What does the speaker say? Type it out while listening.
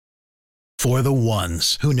For the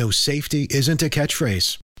ones who know safety isn't a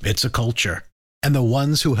catchphrase, it's a culture. And the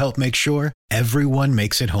ones who help make sure everyone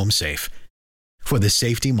makes it home safe. For the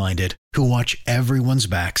safety-minded who watch everyone's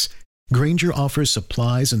backs, Grainger offers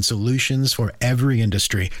supplies and solutions for every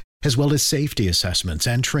industry, as well as safety assessments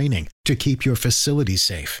and training to keep your facilities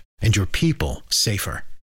safe and your people safer.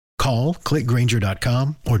 Call, click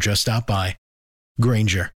Grainger.com, or just stop by.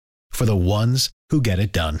 Grainger, for the ones who get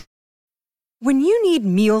it done. When you need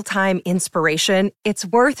mealtime inspiration, it's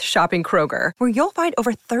worth shopping Kroger, where you'll find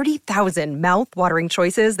over 30,000 mouth-watering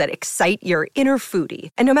choices that excite your inner foodie.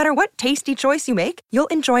 And no matter what tasty choice you make, you'll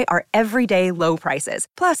enjoy our everyday low prices,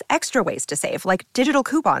 plus extra ways to save, like digital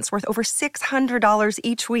coupons worth over $600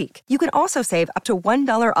 each week. You can also save up to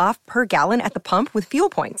 $1 off per gallon at the pump with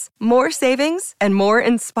fuel points. More savings and more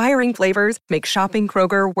inspiring flavors make shopping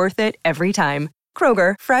Kroger worth it every time.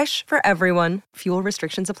 Kroger, fresh for everyone. Fuel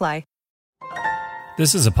restrictions apply.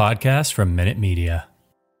 This is a podcast from Minute Media.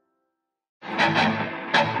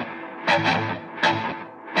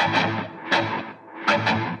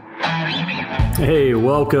 Hey,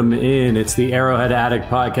 welcome in. It's the Arrowhead Addict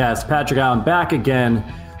Podcast. Patrick Allen back again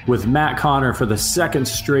with Matt Connor for the second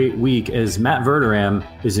straight week as Matt Verderame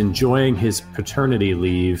is enjoying his paternity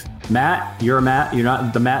leave. Matt, you're a Matt. You're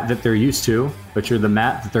not the Matt that they're used to, but you're the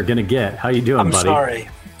Matt that they're going to get. How you doing, buddy?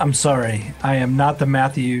 I'm sorry. I am not the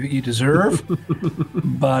Matt that you deserve.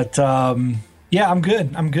 But yeah, I'm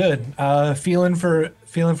good. Feeling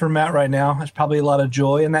for Matt right now. There's probably a lot of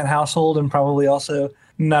joy in that household and probably also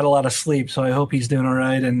not a lot of sleep. So I hope he's doing all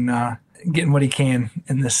right and getting what he can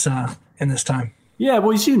in this time. Yeah,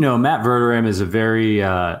 well, as you know, Matt Verderame is a very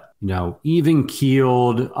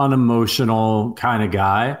even-keeled, unemotional kind of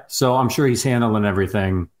guy. So I'm sure he's handling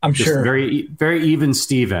everything. I'm sure. Very, very even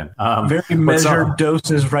Steven. Very measured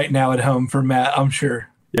doses right now at home for Matt, I'm sure.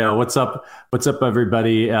 Yeah, what's up? What's up,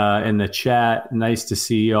 everybody in the chat? Nice to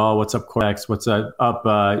see y'all. What's up, Cortex? What's up,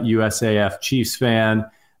 USAF Chiefs fan?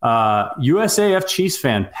 USAF Chiefs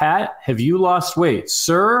fan, Pat, have you lost weight?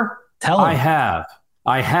 Sir, tell him.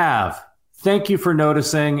 I have. Thank you for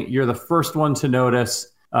noticing. You're the first one to notice.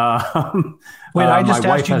 Wait, I just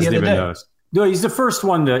asked you the other day. Noticed. No, he's the first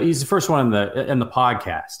one. He's the first one in the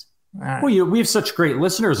podcast. Right. Well, we have such great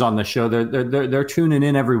listeners on the show. They're tuning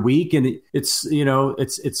in every week, and it's slow.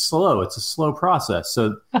 It's a slow process.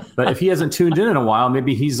 So, but if he hasn't tuned in a while,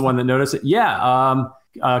 maybe he's the one that noticed it. Yeah,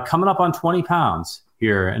 coming up on 20 pounds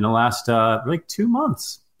here in the last 2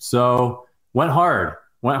 months. So went hard.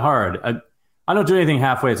 I don't do anything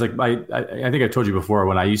halfway. It's like I think I told you before,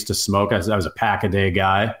 when I used to smoke, I was a pack a day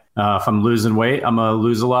guy. If I'm losing weight, I'm a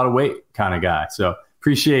lose a lot of weight kind of guy. So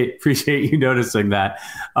appreciate you noticing that.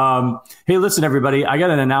 Hey, listen, everybody, I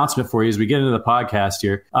got an announcement for you as we get into the podcast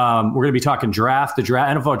here. We're going to be talking draft. The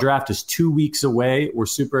NFL draft is 2 weeks away. We're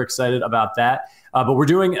super excited about that. But we're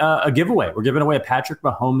doing a giveaway. We're giving away a Patrick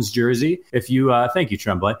Mahomes jersey. If you, thank you,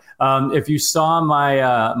 Tremblay. If you saw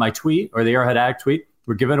my tweet or the Arrowhead Addict tweet,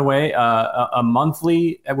 we're giving away a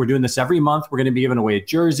monthly. We're doing this every month. We're going to be giving away a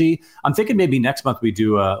jersey. I'm thinking maybe next month we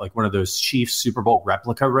do like one of those Chiefs Super Bowl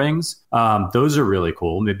replica rings. Those are really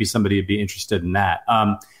cool. Maybe somebody would be interested in that.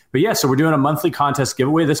 But yeah, so we're doing a monthly contest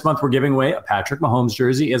giveaway. This month we're giving away a Patrick Mahomes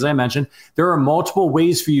jersey. As I mentioned, there are multiple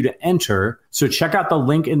ways for you to enter. So check out the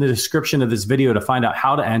link in the description of this video to find out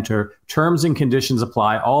how to enter. Terms and conditions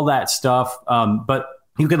apply, all that stuff. But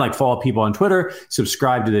you can follow people on Twitter,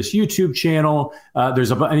 subscribe to this YouTube channel.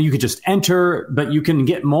 And you could just enter, but you can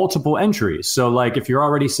get multiple entries. So if you're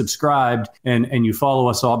already subscribed and you follow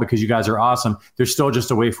us all because you guys are awesome, there's still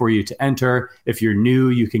just a way for you to enter. If you're new,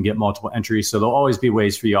 you can get multiple entries. So there'll always be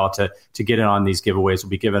ways for y'all to get in on these giveaways. We'll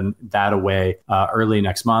be giving that away early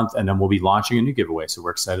next month, and then we'll be launching a new giveaway. So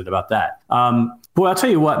we're excited about that. Boy, I'll tell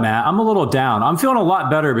you what, Matt, I'm a little down. I'm feeling a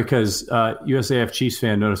lot better because USAF Chiefs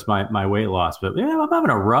fan noticed my weight loss. But yeah, I'm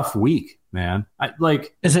having a rough week, man.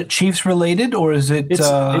 Is it Chiefs related or is it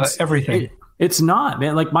everything? It's not,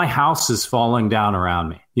 man. My house is falling down around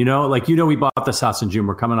me. We bought this house in June.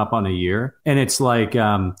 We're coming up on a year, and it's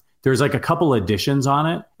there's a couple additions on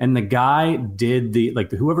it, and the guy did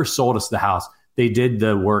whoever sold us the house, they did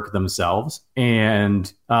the work themselves.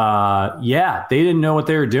 And they didn't know what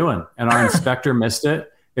they were doing. And our inspector missed it.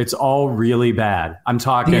 It's all really bad. I'm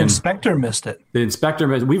talking. The inspector missed it.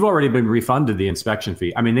 We've already been refunded the inspection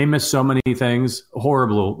fee. I mean, they missed so many things.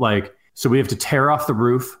 Horrible. So we have to tear off the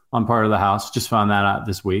roof on part of the house. Just found that out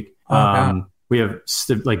this week. We have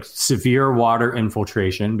severe water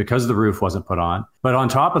infiltration because the roof wasn't put on. But on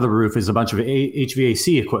top of the roof is a bunch of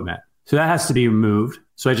HVAC equipment. So that has to be removed.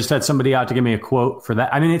 So I just had somebody out to give me a quote for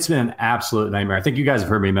that. I mean, it's been an absolute nightmare. I think you guys have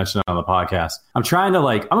heard me mention it on the podcast. I'm trying to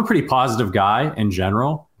I'm a pretty positive guy in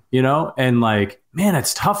general, you know? And like, man,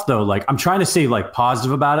 it's tough though. Like I'm trying to stay like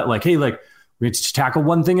positive about it. Like, hey, like we just tackle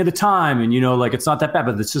one thing at a time. And, you know, like it's not that bad,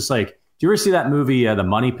 but it's just like, do you ever see that movie, The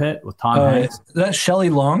Money Pit with Tom Hanks? Is that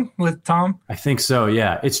Shelley Long with Tom? I think so,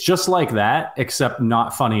 yeah. It's just like that, except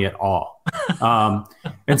not funny at all.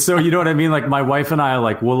 And so, you know what I mean? Like my wife and I,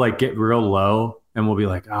 like, we'll like get real low and we'll be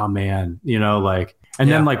like, oh man, you know, like, and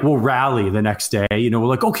then like we'll rally the next day, you know, we're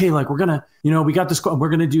like, okay, like we're going to, you know, we got this, we're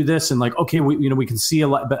going to do this. And like, okay, you know, we can see a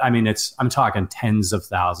lot, but I mean, I'm talking tens of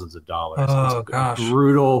thousands of dollars. Oh gosh.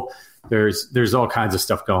 Brutal. There's all kinds of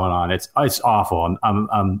stuff going on. It's awful.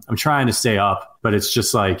 I'm trying to stay up, but it's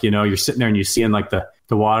just like, you know, you're sitting there and you're seeing like the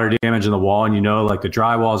water damage in the wall and, you know, like the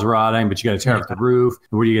drywall's rotting, but you got to tear up the roof.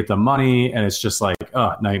 Where do you get the money? And it's just like,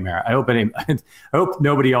 oh, nightmare. I hope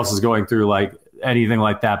nobody else is going through like anything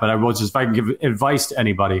like that. But I will just, if I can give advice to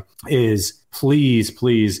anybody, is please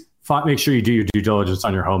make sure you do your due diligence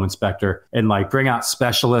on your home inspector and like bring out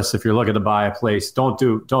specialists. If you're looking to buy a place, don't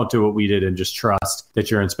do what we did and just trust that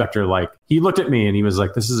your inspector, like he looked at me and he was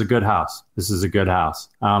like, this is a good house. This is a good house.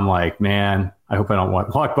 I'm like, man, I hope I don't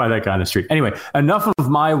walk by that guy on the street. Anyway, enough of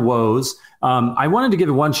my woes. I wanted to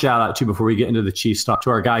give one shout out too before we get into the Chiefs talk to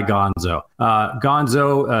our guy Gonzo.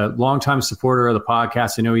 Gonzo, a longtime supporter of the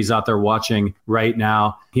podcast. I know he's out there watching right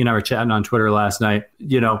now. He and I were chatting on Twitter last night.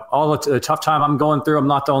 You know, all the tough time I'm going through, I'm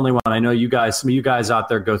not the only one. I know some of you guys out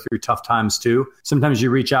there go through tough times too. Sometimes you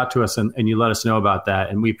reach out to us and you let us know about that.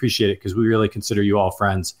 And we appreciate it because we really consider you all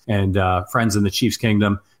friends and friends in the Chiefs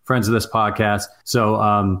Kingdom, friends of this podcast.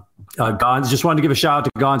 So Gonzo, just wanted to give a shout out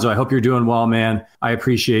to Gonzo. I hope you're doing well, man. I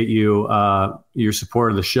appreciate you, your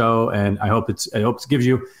support of the show, and I hope it gives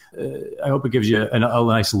you a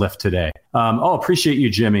nice lift today. Appreciate you,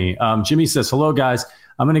 Jimmy. Jimmy says, hello, guys.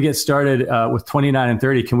 I'm going to get started with 29 and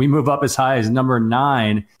 30. Can we move up as high as number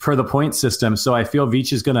 9 for the point system? So I feel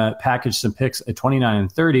Veach is going to package some picks at 29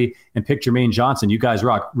 and 30 and pick Jermaine Johnson. You guys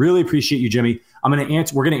rock. Really appreciate you, Jimmy. We're going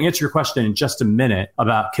to answer your question in just a minute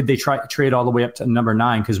about could they trade all the way up to number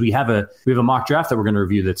 9, because we have a mock draft that we're going to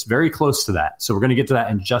review that's very close to that. So we're going to get to that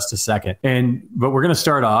in just a second. But we're going to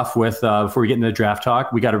start off with before we get into the draft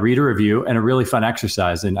talk, we got a reader review and a really fun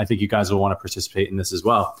exercise, and I think you guys will want to participate in this as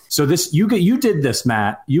well. So this you did this,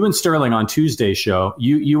 Matt. You and Sterling on Tuesday's show.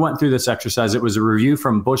 You went through this exercise. It was a review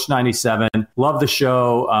from Bush 97. Love the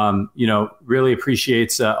show. You know, really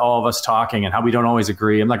appreciates all of us talking and how we don't always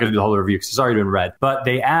agree. I'm not going to do the whole review because it's already been read, but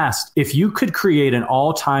they asked if you could create an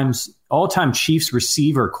all-time Chiefs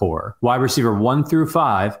receiver core, wide receiver 1 through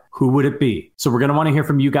 5, who would it be? So we're going to want to hear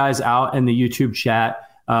from you guys out in the YouTube chat.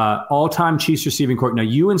 All-time Chiefs receiving core. Now,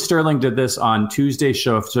 you and Sterling did this on Tuesday's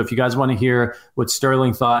show. So if you guys want to hear what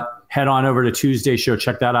Sterling thought, head on over to Tuesday's show.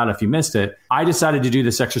 Check that out if you missed it. I decided to do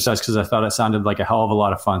this exercise because I thought it sounded like a hell of a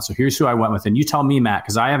lot of fun. So here's who I went with. And you tell me, Matt,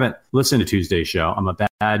 because I haven't listened to Tuesday's show. I'm a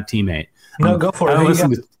bad teammate. No, go for it.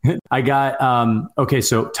 I got,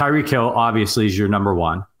 so Tyreek Hill obviously is your number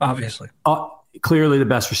 1. Obviously. Clearly the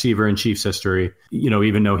best receiver in Chiefs history, you know,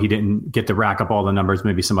 even though he didn't get to rack up all the numbers,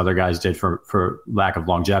 maybe some other guys did for lack of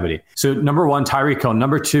longevity. So number 1, Tyreek Hill.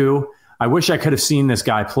 Number 2, I wish I could have seen this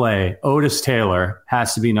guy play. Otis Taylor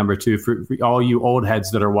has to be number 2 for all you old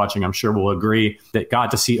heads that are watching. I'm sure will agree that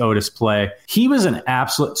got to see Otis play. He was an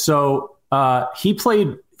absolute. So he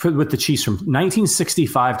played with the Chiefs from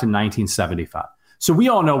 1965 to 1975. So we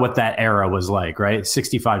all know what that era was like, right?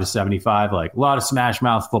 65 to 75, like a lot of smash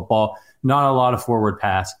mouth football, not a lot of forward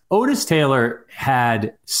pass. Otis Taylor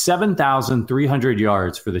had 7,300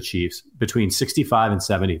 yards for the Chiefs between 65 and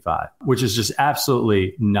 75, which is just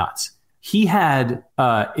absolutely nuts. He had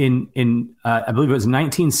I believe it was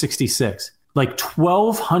 1966, like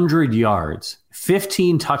 1,200 yards,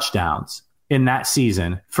 15 touchdowns in that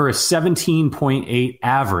season for a 17.8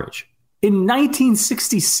 average. In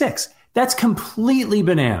 1966, that's completely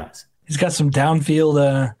bananas. He's got some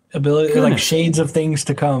downfield ability, like shades of things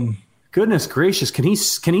to come. Goodness gracious. Can he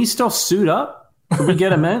still suit up? Can we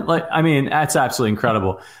get him in? That's absolutely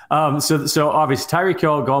incredible. So obviously Tyreek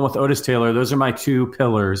Hill going with Otis Taylor. Those are my 2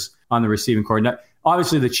 pillars on the receiving core. Now,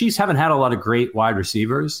 obviously, the Chiefs haven't had a lot of great wide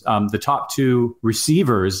receivers. The top 2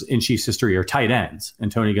 receivers in Chiefs history are tight ends,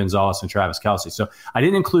 Antonio Gonzalez and Travis Kelce. So I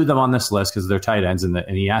didn't include them on this list because they're tight ends, and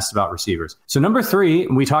he asked about receivers. So number 3,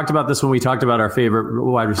 and we talked about this when we talked about our favorite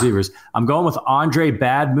wide receivers, I'm going with Andre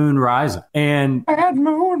Bad Moon Rising. And Bad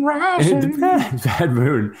Moon Rising. Bad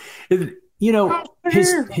Moon. You know,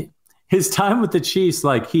 his time with the Chiefs,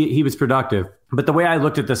 like he was productive. But the way I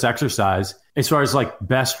looked at this exercise, as far as like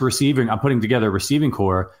best receiving, I'm putting together a receiving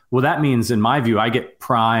core. Well, that means in my view, I get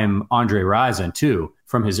prime Andre Rison too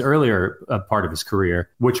from his earlier part of his career,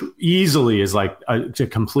 which easily is like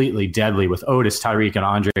completely deadly with Otis, Tyreek, and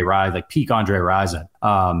Andre Rison, like peak Andre Rison,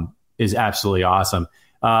 is absolutely awesome.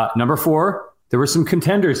 Number 4, there were some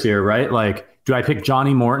contenders here, right? Like, do I pick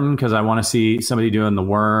Johnny Morton because I want to see somebody doing the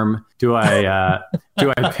worm? Do I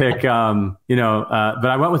pick, but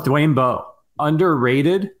I went with Dwayne Bowe.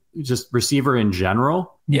 Underrated, just receiver in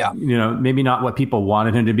general. Yeah. Maybe not what people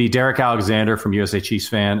wanted him to be. Derek Alexander from USA Chiefs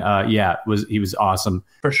fan. He was awesome.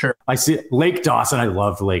 For sure. I see Lake Dawson. I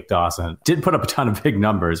loved Lake Dawson. Didn't put up a ton of big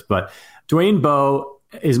numbers, but Dwayne Bowe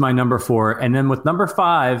is my number 4. And then with number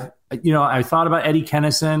 5, I thought about Eddie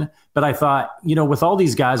Kennison, but I thought, with all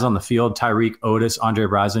these guys on the field, Tyreek, Otis, Andre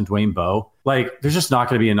Rison, Dwayne Bowe, like there's just not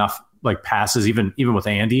going to be enough like passes, even with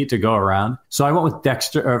Andy to go around. So I went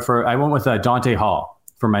with Dante Hall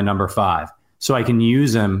for my number 5, so I can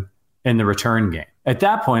use him in the return game. At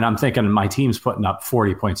that point, I'm thinking my team's putting up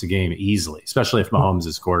 40 points a game easily, especially if Mahomes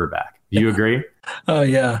is quarterback. Do you agree? Oh,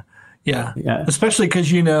 yeah. Yeah. Especially because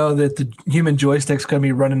that the human joystick's going to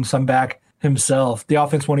be running some back himself. The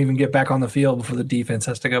offense won't even get back on the field before the defense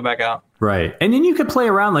has to go back out. Right. And then you could play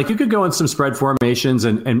around. Like you could go in some spread formations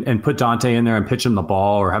and put Dante in there and pitch him the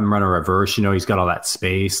ball or have him run a reverse. He's got all that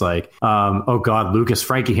space. Like, Lucas,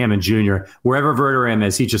 Frankie Hammond Jr., wherever Verderame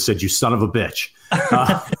is, he just said, "You son of a bitch."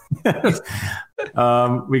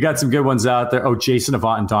 We got some good ones out there. Oh, Jason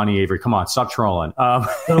Avant and Donnie Avery. Come on, stop trolling.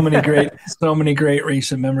 So many great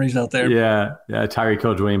recent memories out there. Yeah. Tyreek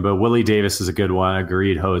Hill, Dwayne Bowe. Willie Davis is a good one.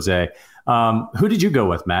 Agreed, Jose. Who did you go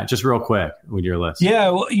with, Matt? Just real quick with your list.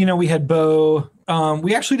 Yeah, well, we had Bowe.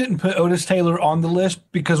 We actually didn't put Otis Taylor on the list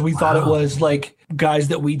because we thought it was like guys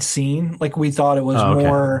that we'd seen. Like we thought it was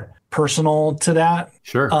more personal to that.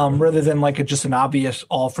 Sure. Rather than like just an obvious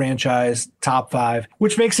all franchise top 5,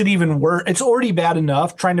 which makes it even worse. It's already bad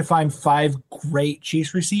enough trying to find 5 great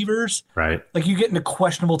Chiefs receivers. Right. Like you get into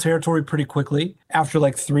questionable territory pretty quickly after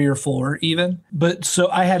like 3 or 4 even. But so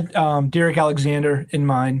I had Derek Alexander in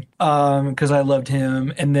mind because I loved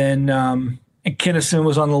him. And then and Kennison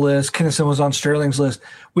was on the list. Kennison was on Sterling's list.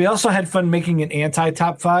 We also had fun making an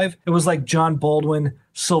anti-top 5. It was like John Baldwin,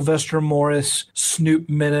 Sylvester Morris, Snoop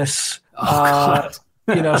Menace. Some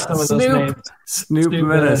of those names. Snoop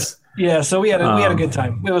Menace. Yeah, so we had a good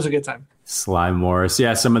time. It was a good time. Sly Morris.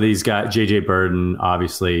 Yeah, some of these guys, JJ Burden,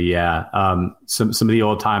 obviously. Yeah, some of the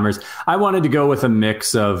old timers. I wanted to go with a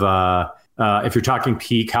mix of. If you're talking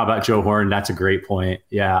peak, how about Joe Horn? That's a great point.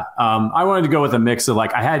 Yeah. I wanted to go with a mix of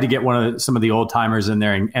like, I had to get some of the old timers in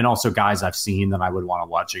there and also guys I've seen that I would want to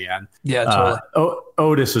watch again. Yeah, totally.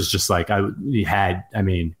 Otis was just like, I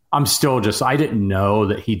didn't know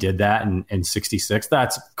that he did that in 66.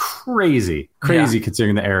 That's crazy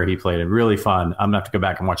considering the era he played in. Really fun. I'm going to have to go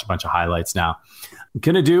back and watch a bunch of highlights now. I'm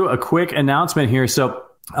going to do a quick announcement here. So,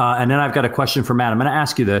 and then I've got a question for Matt. I'm going to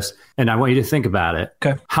ask you this, and I want you to think about it.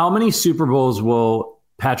 Okay. How many Super Bowls will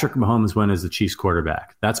Patrick Mahomes win as the Chiefs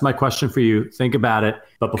quarterback? That's my question for you. Think about it.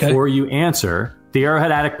 But before you answer, the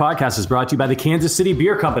Arrowhead Addict podcast is brought to you by the Kansas City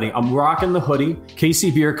Beer Company. I'm rocking the hoodie.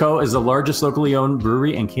 KC Beer Co. is the largest locally owned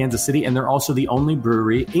brewery in Kansas City, and they're also the only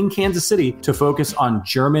brewery in Kansas City to focus on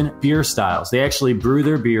German beer styles. They actually brew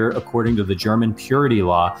their beer according to the German purity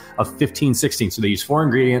law of 1516. So they use 4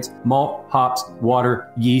 ingredients: malt, hops,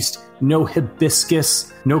 water, yeast, no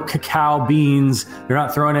hibiscus, no cacao beans. They're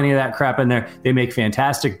not throwing any of that crap in there. They make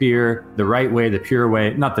fantastic beer the right way, the pure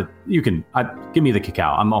way. Not that you can give me the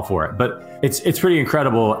cacao. I'm all for it. But it's pretty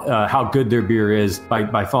incredible how good their beer is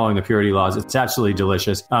by following the purity laws. It's absolutely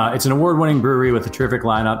delicious. It's an award-winning brewery with a terrific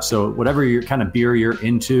lineup. So whatever your kind of beer you're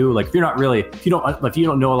into, like if you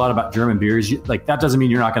don't know a lot about German beers, that doesn't mean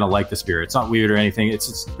you're not going to like this beer. It's not weird or anything.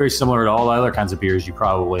 It's very similar to all other kinds of beers you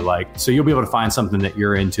probably like. So you'll be able to find something that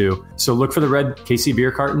you're into. So look for the red KC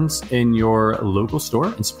beer cartons in your local store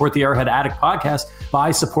and support the Arrowhead Addict podcast by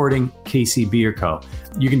supporting KC Beer Co.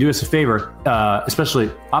 You can do us a favor, especially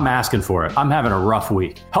I'm asking for it. I'm having a rough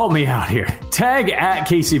week. Help me out here. Tag at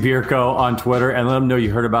KC Beer Co. on Twitter and let them know you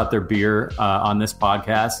heard about their beer on this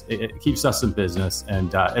podcast. It keeps us in business,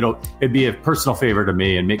 and it'd be a personal favor to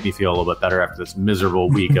me and make me feel a little bit better after this miserable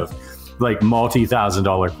week of like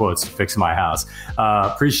multi-$1,000 quotes to fix my house.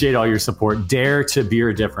 Appreciate all your support. Dare to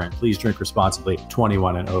beer different. Please drink responsibly.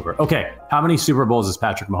 21 and over. Okay, how many Super Bowls is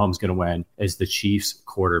Patrick Mahomes going to win as the Chiefs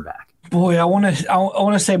quarterback? Boy, I want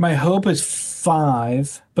to say my hope is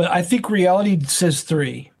 5, but I think reality says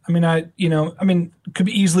 3. Could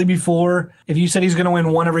be easily be 4. If you said he's going to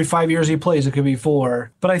win 1 every 5 years he plays, it could be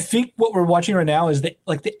 4. But I think what we're watching right now is that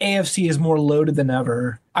the AFC is more loaded than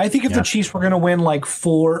ever. I think if the Chiefs were going to win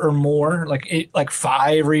 4 or more,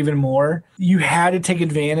 5 or even more, you had to take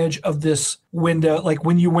advantage of this window. Like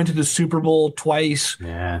when you went to the Super Bowl twice.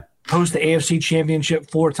 Yeah. Host the AFC Championship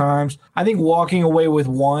 4 times. I think walking away with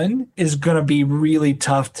 1 is going to be really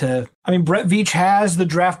tough to. Brett Veach has the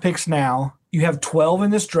draft picks now. You have 12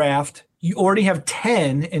 in this draft. You already have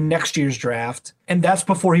 10 in next year's draft. And that's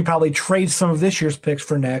before he probably trades some of this year's picks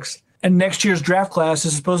for next. And next year's draft class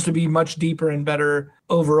is supposed to be much deeper and better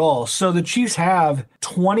overall. So the Chiefs have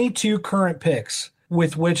 22 current picks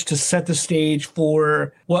with which to set the stage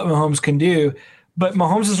for what Mahomes can do. But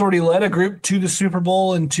Mahomes has already led a group to the Super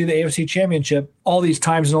Bowl and to the AFC Championship all these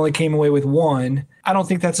times and only came away with 1. I don't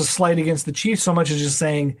think that's a slight against the Chiefs so much as just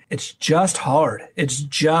saying it's just hard. It's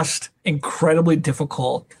just incredibly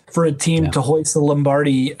difficult for a team to hoist the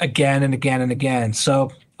Lombardi again and again and again.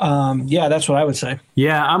 So, that's what I would say.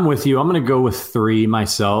 Yeah, I'm with you. I'm going to go with 3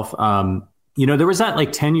 myself. There was that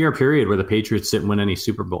 10-year period where the Patriots didn't win any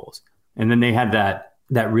Super Bowls. And then they had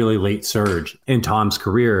that really late surge in Tom's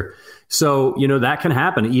career. So, that can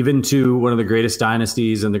happen even to one of the greatest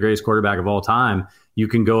dynasties and the greatest quarterback of all time. You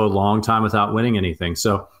can go a long time without winning anything.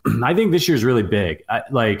 So I think this year's really big.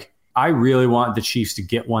 I really want the Chiefs to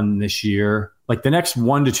get one this year, the next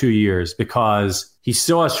 1 to 2 years, because he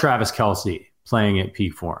still has Travis Kelce playing at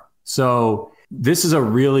peak form. So this is a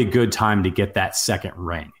really good time to get that second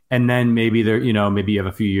ring. And then maybe maybe you have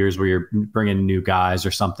a few years where you're bringing new guys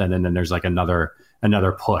or something. And then there's another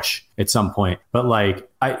push at some point. But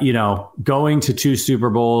going to 2 Super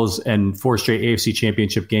Bowls and 4 straight AFC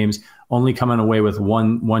Championship games, only coming away with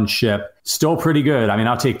one ship, still pretty good.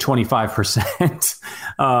 I'll take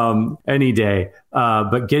 25% any day.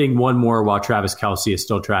 But getting 1 more while Travis Kelce is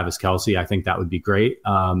still Travis Kelce, I think that would be great.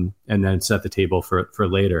 And then set the table for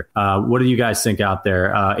later. What do you guys think out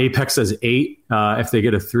there? Apex says 8 if they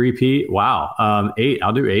get a 3-peat. Wow. 8.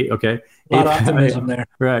 I'll do 8. Okay. A lot of optimism there.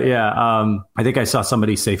 Right. Yeah. I think I saw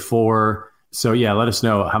somebody say 4. So yeah, let us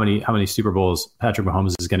know how many Super Bowls Patrick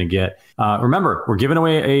Mahomes is going to get. Remember, we're giving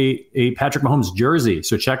away a Patrick Mahomes jersey.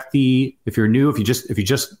 So check if you're new, if you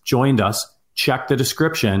just joined us, check the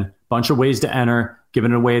description. Bunch of ways to enter.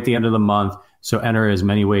 Giving it away at the end of the month. So enter as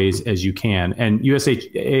many ways as you can. And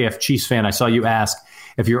USAF Chiefs fan, I saw you ask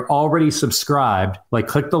if you're already subscribed.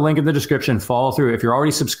 Click the link in the description. Follow through. If you're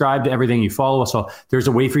already subscribed to everything, you follow us all. There's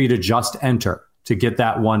a way for you to just enter to get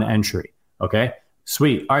that 1 entry. Okay,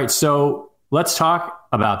 sweet. All right, so let's talk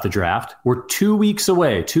about the draft. We're 2 weeks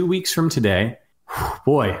away, 2 weeks from today.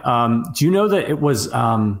 Boy, do you know that it was,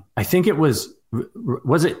 I think it was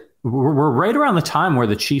it, we're right around the time where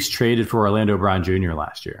the Chiefs traded for Orlando Brown Jr.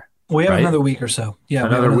 last year. We have another week or so. Yeah.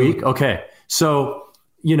 Another week? Okay. So,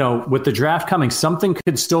 with the draft coming, something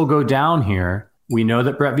could still go down here. We know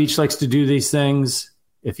that Brett Veach likes to do these things.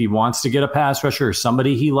 If he wants to get a pass rusher or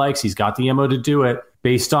somebody he likes, he's got the ammo to do it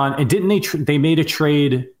based on, and didn't they made a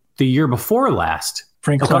trade the year before last?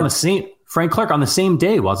 Frank Clark on the same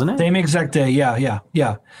day, wasn't it? Same exact day. Yeah.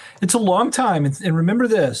 It's a long time. And remember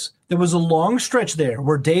this, there was a long stretch there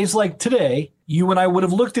where days like today, you and I would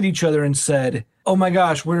have looked at each other and said, oh my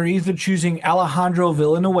gosh, we're either choosing Alejandro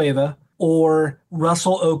Villanueva or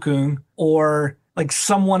Russell Okung or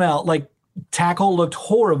someone else. Tackle looked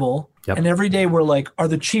horrible. Yep. And every day we're like, are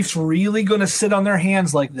the Chiefs really going to sit on their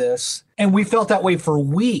hands like this? And we felt that way for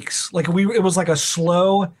weeks. It was like a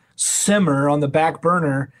slow simmer on the back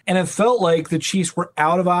burner. And it felt like the Chiefs were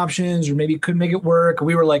out of options or maybe couldn't make it work.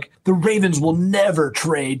 We were like, the Ravens will never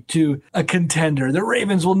trade to a contender. The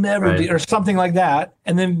Ravens will never or something like that.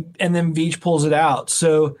 And then Veach pulls it out.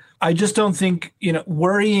 So I just don't think,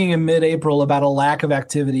 worrying in mid-April about a lack of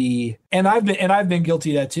activity. And I've been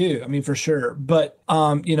guilty of that too. For sure. But,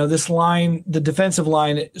 this line, the defensive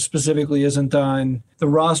line specifically isn't done. The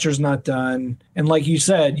roster's not done. And like you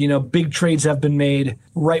said, big trades have been made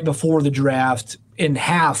right before the draft in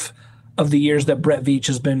half of the years that Brett Veach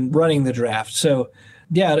has been running the draft. So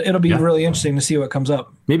yeah, it'll be really interesting to see what comes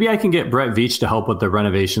up. Maybe I can get Brett Veach to help with the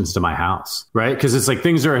renovations to my house, right? Because it's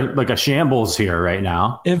things are like a shambles here right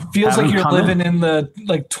now. It feels like you're living in the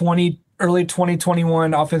early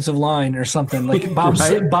 2021 offensive line or something.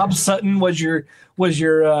 Bob Sutton was your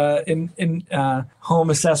home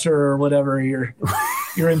assessor or whatever,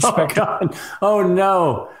 your inspector. Oh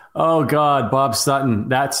no. Oh God, Bob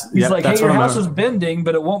Sutton. He's like, hey, your house is bending,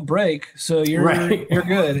 but it won't break, so you're good. You're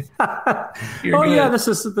good. Yeah, this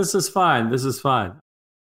is fine. This is fine.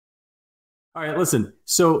 All right, listen.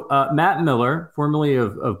 So Matt Miller, formerly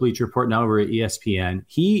of Bleacher Report, now over at ESPN,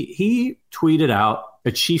 he tweeted out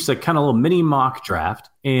a Chiefs like kind of little mini mock draft,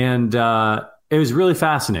 and it was really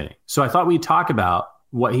fascinating. So I thought we'd talk about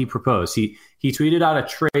what he proposed. He tweeted out a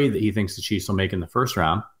trade that he thinks the Chiefs will make in the first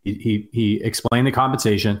round. He explained the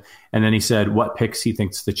compensation, and then he said what picks he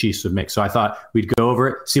thinks the Chiefs would make. So I thought we'd go over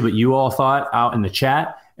it, see what you all thought out in the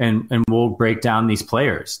chat, and we'll break down these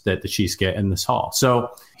players that the Chiefs get in this haul.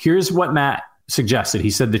 So here's what Matt suggested.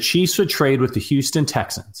 He said the Chiefs would trade with the Houston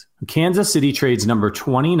Texans. Kansas City trades number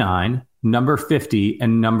 29, number 50,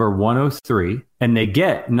 and number 103, and they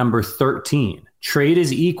get number 13. Trade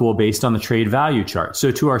is equal based on the trade value chart.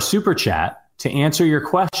 So to our super chat, to answer your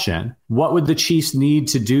question, what would the Chiefs need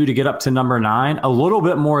to do to get up to number 9? A little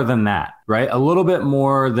bit more than that, right? A little bit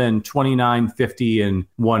more than 29, 50, and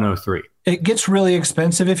 103. It gets really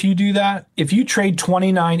expensive if you do that. If you trade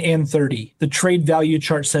 29 and 30, the trade value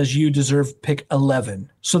chart says you deserve pick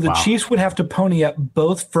 11. So the Chiefs would have to pony up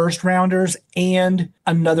both first rounders and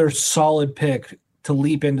another solid pick to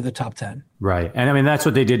leap into the top 10. Right. And I mean, that's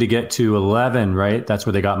what they did to get to 11, right? That's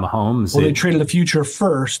where they got Mahomes. Well, they traded a future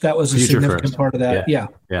first. That was a significant part of that. Yeah.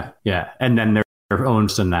 And then they're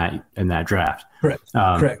owned in that draft. Correct.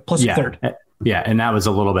 Plus a third. Yeah. And that was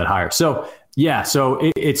a little bit higher. So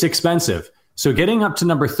it's expensive. So getting up to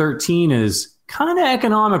number 13 is kind of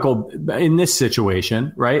economical in this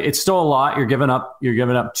situation, right? It's still a lot. You're giving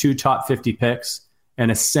up 2 top 50 picks. And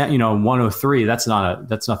 103, that's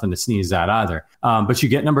nothing to sneeze at either. But you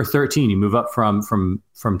get number 13, you move up from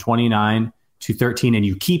 29 to 13, and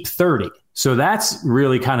you keep 30. So that's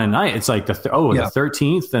really kind of nice. It's like the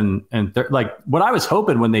 13th and like what I was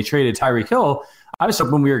hoping when they traded Tyreek Hill, I was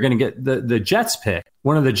hoping we were going to get the Jets pick,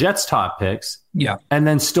 one of the Jets top picks, and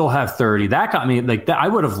then still have 30. That got me like that. I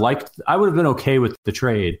would have been okay with the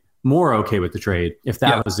trade, more okay with the trade if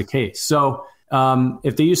that was the case. So.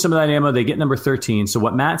 If they use some of that ammo, they get number 13. So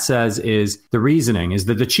what Matt says is the reasoning is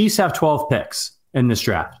that the Chiefs have 12 picks in this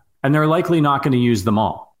draft, and they're likely not going to use them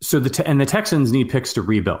all. So the Texans need picks to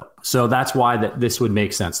rebuild. So that's why this would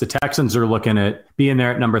make sense. The Texans are looking at being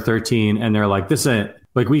there at number 13, and they're like, this isn't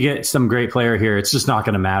like we get some great player here. It's just not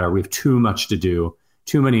going to matter. We have too much to do,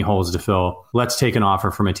 too many holes to fill. Let's take an offer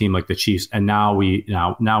from a team like the Chiefs, and now we've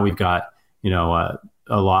got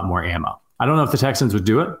a lot more ammo. I don't know if the Texans would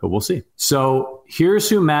do it, but we'll see. So here's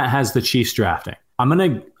who Matt has the Chiefs drafting. I'm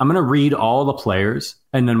gonna read all the players,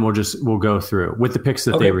 and then we'll go through with the picks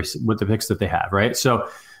that they have. Right. So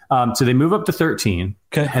they move up to 13,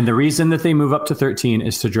 and the reason that they move up to 13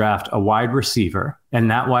 is to draft a wide receiver, and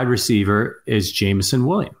that wide receiver is Jameson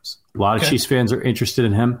Williams. A lot of Chiefs fans are interested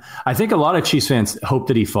in him. I think a lot of Chiefs fans hope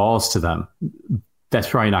that he falls to them. That's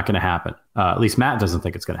probably not going to happen. At least Matt doesn't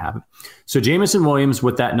think it's going to happen. So Jameson Williams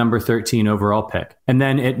with that number 13 overall pick. And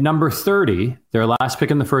then at number 30, their last pick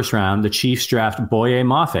in the first round, the Chiefs draft Boye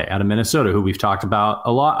Mafe out of Minnesota, who we've talked about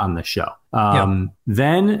a lot on this show.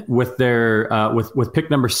 Then with their with pick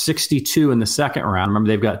number 62 in the second round, remember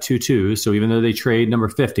they've got 2 2s. So even though they trade number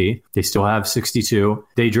 50, they still have 62.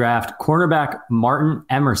 They draft cornerback Martin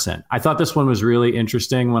Emerson. I thought this one was really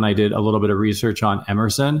interesting when I did a little bit of research on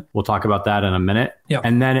Emerson. We'll talk about that in a minute.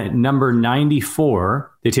 And then at number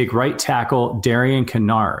 94, they take right tackle Darian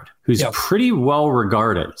Kennard, who's pretty well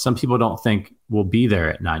regarded. Some people don't think will be there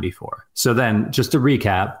at 94. So then just to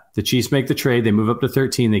recap, the Chiefs make the trade. They move up to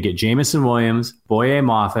 13. They get Jameson Williams, Boye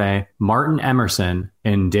Mafe, Martin Emerson,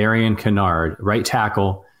 and Darian Kennard, right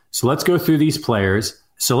tackle. So let's go through these players.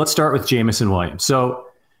 So let's start with Jameson Williams. So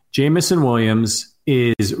Jameson Williams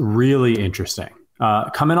is really interesting.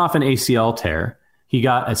 Coming off an ACL tear, he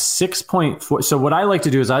got a 6.4. So what I like to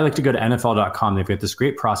do is I like to go to NFL.com. They've got this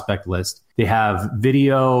great prospect list. They have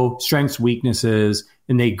video, strengths, weaknesses,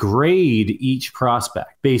 and they grade each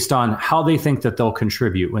prospect based on how they think that they'll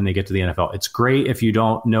contribute when they get to the NFL. It's great if you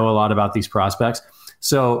don't know a lot about these prospects.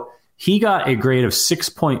 So he got a grade of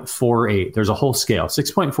 6.48. There's a whole scale,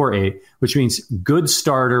 6.48, which means good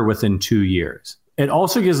starter within 2 years. It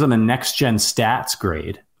also gives them a next-gen stats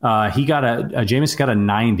grade. Jameis got a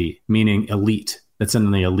 90, meaning elite. That's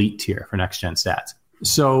in the elite tier for next-gen stats.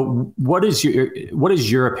 So what is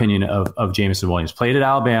your opinion of Jameson Williams? Played at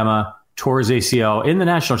Alabama, tore his ACL in the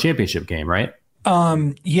national championship game, right?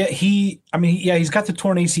 He's got the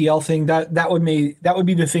torn ACL thing. That would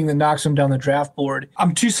be the thing that knocks him down the draft board.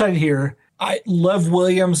 I'm two-sided here. I love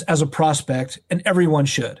Williams as a prospect, and everyone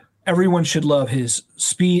should. Everyone should love his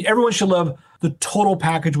speed. Everyone should love the total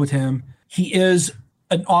package with him. He is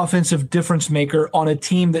an offensive difference maker on a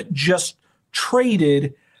team that just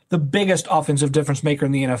traded the biggest offensive difference maker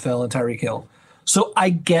in the NFL in Tyreek Hill. So I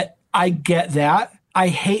get that. I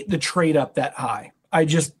hate the trade up that high. I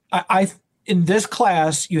in this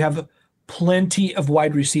class, you have plenty of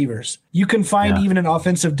wide receivers. You can find even an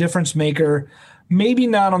offensive difference maker, maybe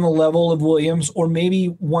not on the level of Williams, or maybe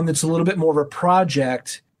one that's a little bit more of a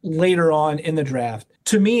project later on in the draft.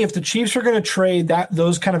 To me, if the Chiefs are going to trade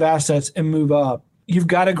those kind of assets and move up, you've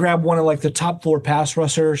got to grab one of like the top 4 pass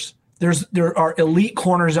rushers. There are elite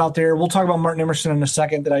corners out there. We'll talk about Martin Emerson in a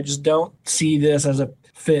second that I just don't see this as a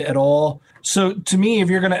fit at all. So to me, if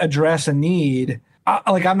you're going to address a need,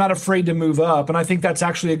 I'm not afraid to move up. And I think that's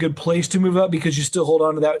actually a good place to move up because you still hold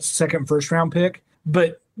on to that second first-round pick.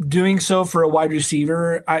 But doing so for a wide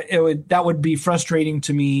receiver, that would be frustrating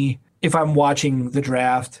to me if I'm watching the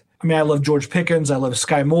draft. I mean, I love George Pickens. I love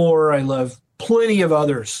Sky Moore. I love plenty of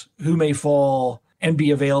others who may fall and be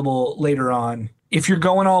available later on. If you're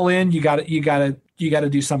going all in, you got to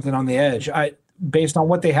do something on the edge. Based on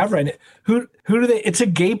what they have right now, who do they? It's a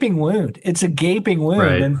gaping wound.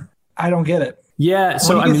 Right. And I don't get it. Yeah.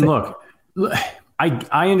 So I mean, look,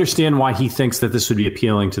 I understand why he thinks that this would be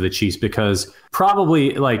appealing to the Chiefs, because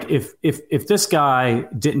probably like if this guy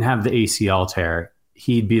didn't have the ACL tear,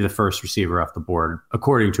 he'd be the first receiver off the board,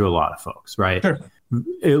 according to a lot of folks. Right. Sure.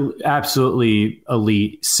 Absolutely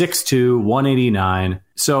elite, 6'2", 189.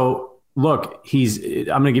 So. Look, I'm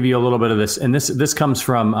going to give you a little bit of this. And this comes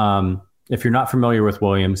from, if you're not familiar with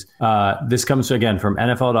Williams, this comes again from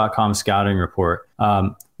NFL.com scouting report.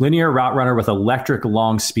 Linear route runner with electric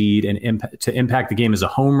long speed and to impact the game as a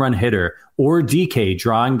home run hitter, or decoy,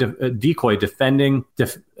 drawing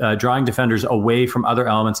defenders away from other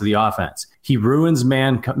elements of the offense. He ruins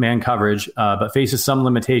man coverage, but faces some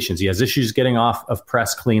limitations. He has issues getting off of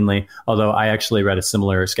press cleanly, although I actually read a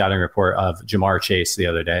similar scouting report of Jamar Chase the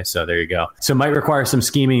other day. So there you go. So might require some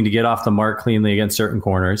scheming to get off the mark cleanly against certain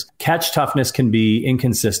corners. Catch toughness can be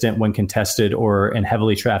inconsistent when contested or in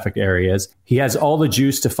heavily trafficked areas. He has all the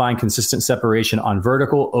juice to find consistent separation on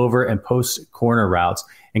vertical, over, and post corner routes,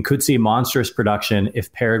 and could see monstrous production if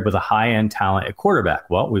paired with a high-end talent at quarterback.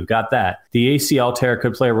 Well, we've got that. The ACL tear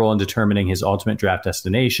could play a role in determining his ultimate draft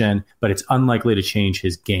destination, but it's unlikely to change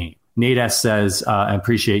his game. Nate S. says, I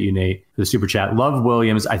appreciate you, Nate, for the super chat. Love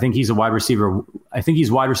Williams. I think he's wide receiver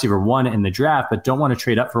 1 in the draft, but don't want to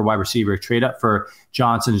trade up for a wide receiver. Trade up for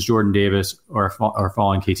Johnson's, Jordan Davis, or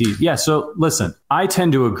falling KT. Yeah, so listen, I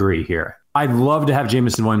tend to agree here. I'd love to have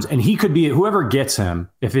Jameson Williams, and he could be whoever gets him.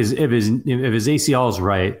 If his ACL is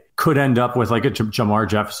right, could end up with like a Jamar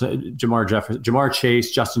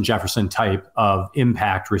Chase, Justin Jefferson type of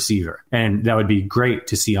impact receiver, and that would be great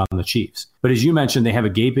to see on the Chiefs. But as you mentioned, they have a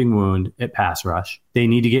gaping wound at pass rush. They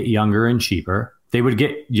need to get younger and cheaper. They would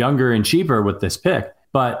get younger and cheaper with this pick.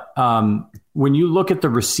 But when you look at the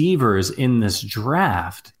receivers in this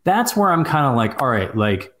draft, that's where I'm kind of like, all right,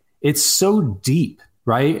 like it's so deep.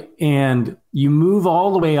 Right. And you move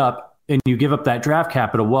all the way up and you give up that draft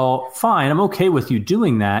capital. Well, fine. I'm okay with you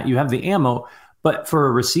doing that. You have the ammo. But for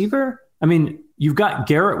a receiver, I mean, you've got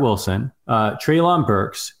Garrett Wilson, Treylon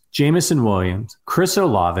Burks, Jameson Williams, Chris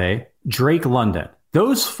Olave, Drake London.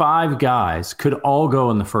 Those 5 guys could all go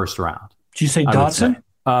in the first round. Did you say Dotson?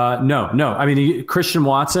 No. I mean, Christian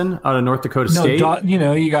Watson out of North Dakota State.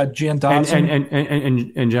 You got Jan Dotson.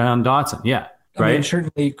 And John Dotson. Yeah. Right. I mean,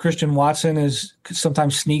 certainly Christian Watson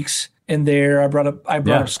sometimes sneaks in there. I brought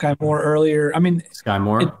up Sky Moore earlier. I mean, Sky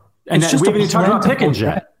Moore. And we haven't even talked about Pickens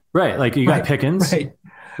yet. Right. Like you got Pickens.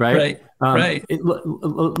 Right. Like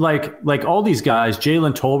all these guys,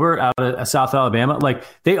 Jalen Tolbert out of South Alabama, like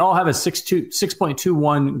they all have a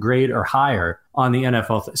 6.21 grade or higher on the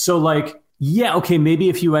NFL. So like, yeah, okay, maybe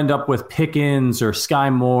if you end up with Pickens or Sky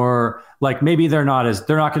Moore, like maybe they're not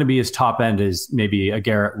going to be as top end as maybe a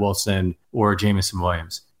Garrett Wilson or Jameson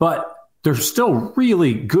Williams, but they're still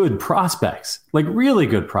really good prospects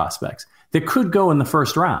that could go in the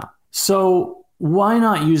first round. So why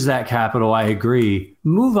not use that capital? I agree.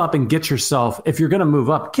 Move up and get yourself, if you're going to move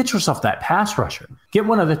up, get yourself that pass rusher. Get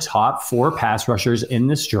one of the top 4 pass rushers in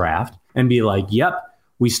this draft and be like, yep,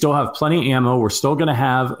 we still have plenty of ammo. We're still going to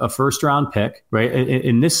have a first round pick, right?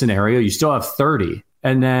 In this scenario, you still have 30.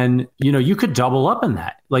 And then, you could double up in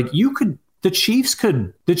that. Like the Chiefs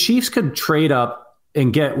could trade up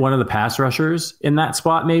and get one of the pass rushers in that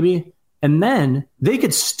spot maybe. And then they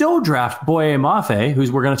could still draft Boye Mafe,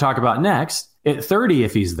 who's we're going to talk about next, at 30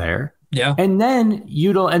 if he's there. Yeah. And then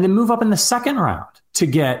move up in the second round to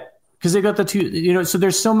get, because they got the 2, so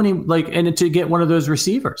there's so many, like, and to get one of those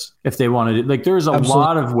receivers if they wanted it. Like, there's a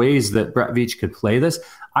lot of ways that Brett Veach could play this.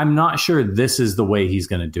 I'm not sure this is the way he's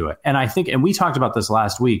going to do it. And I think, and we talked about this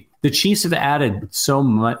last week, the Chiefs have added so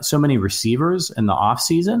many receivers in the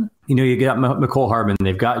offseason. You get McCole Hardman,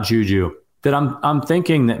 they've got Juju, that I'm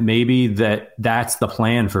thinking that maybe that's the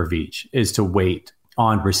plan for Veach, is to wait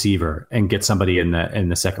on receiver and get somebody in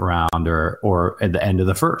the second round or at the end of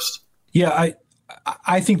the first. Yeah,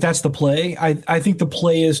 I think that's the play. I think the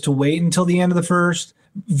play is to wait until the end of the first.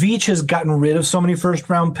 Veach has gotten rid of so many first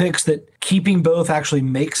round picks that keeping both actually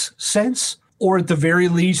makes sense. Or at the very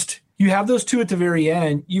least, you have those two at the very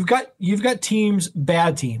end. You've got teams,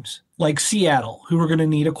 bad teams like Seattle, who are going to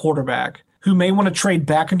need a quarterback, who may want to trade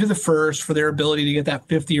back into the first for their ability to get that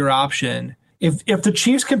 5th-year option. If the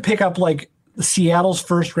Chiefs can pick up like Seattle's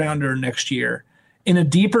first rounder next year in a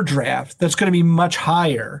deeper draft that's going to be much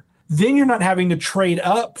higher, then you're not having to trade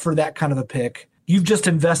up for that kind of a pick. You've just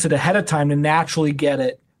invested ahead of time to naturally get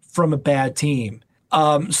it from a bad team.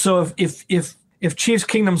 So if Chiefs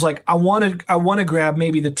Kingdom's like, I want to grab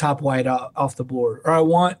maybe the top wide off the board, or I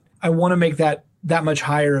want to make that much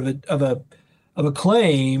higher of a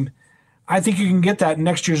claim, I think you can get that in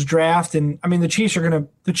next year's draft. And I mean, the Chiefs are going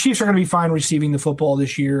to be fine receiving the football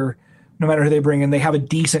this year, no matter who they bring in. They have a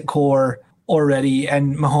decent core already,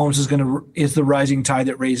 and Mahomes is the rising tide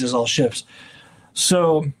that raises all ships.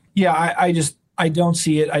 So yeah, I don't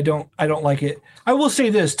see it. I don't like it. I will say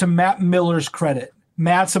this to Matt Miller's credit.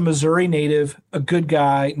 Matt's a Missouri native, a good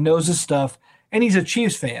guy, knows his stuff, and he's a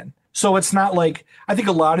Chiefs fan. So it's not like, I think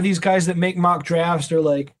a lot of these guys that make mock drafts are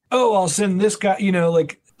like, oh, I'll send this guy,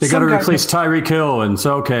 like they got to replace Tyreek Hill, and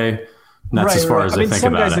so okay. And that's as far as they think about it.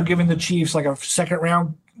 Some guys have given the Chiefs like a 2nd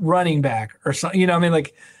round running back or something.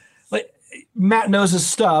 Like Matt knows his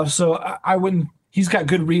stuff, so I wouldn't. He's got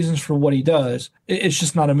good reasons for what he does. It's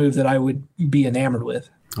just not a move that I would be enamored with.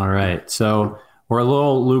 All right, so we're a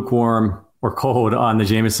little lukewarm or cold on the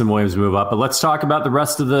Jameson Williams move up, but let's talk about the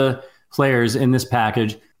rest of the players in this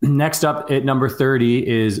package. Next up at number 30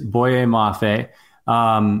 is Boye Mafe.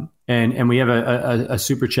 And we have a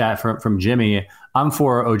super chat from Jimmy. I'm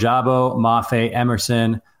for Ojabo, Mafe,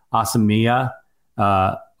 Emerson, Asamiya,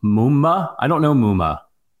 Mumma. I don't know Mumma.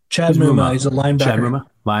 Chad Mumma. He's a linebacker. Chad Mumma,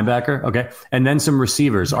 linebacker. Okay. And then some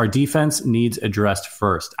receivers. Our defense needs addressed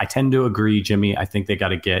first. I tend to agree, Jimmy. I think they got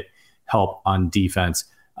to get help on defense.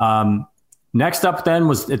 Next up then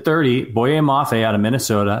was at 30, Boye Mafe out of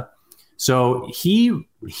Minnesota. So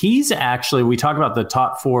he's actually, we talk about the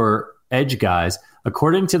top 4 edge guys.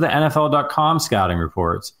 According to the NFL.com scouting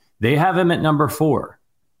reports, they have him at number 4,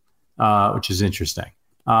 which is interesting.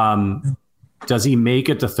 Does he make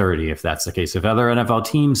it to 30 if that's the case? If other NFL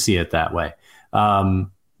teams see it that way?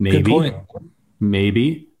 Maybe. Good point.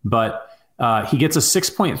 Maybe. But he gets a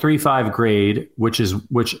 6.35 grade, which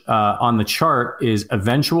on the chart is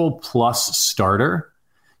eventual plus starter.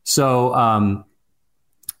 So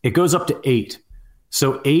it goes up to 8.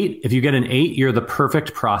 So 8, if you get an 8, you're the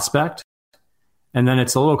perfect prospect. And then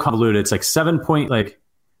it's a little convoluted. It's like 7.3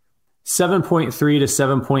 to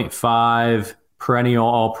 7.5 perennial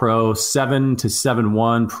All-Pro, 7 to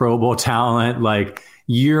 7.1 Pro Bowl talent, like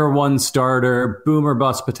year 1 starter, boom or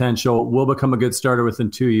bust potential, will become a good starter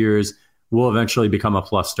within 2 years, will eventually become a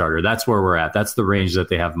plus starter. That's where we're at. That's the range that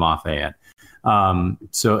they have Mafe in.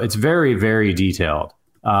 So it's very, very detailed.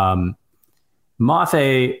 Mafe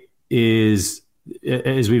is,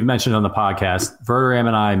 as we've mentioned on the podcast, Verderam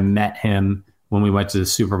and I met him when we went to the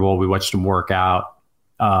Super Bowl. We watched him work out.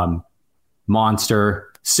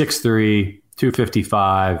 Monster, 6'3",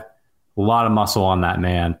 255, a lot of muscle on that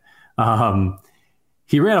man.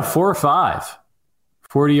 He ran a 4.5,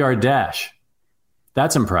 40-yard dash.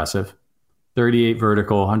 That's impressive. 38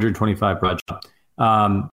 vertical, 125 broad jump.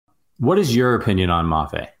 What is your opinion on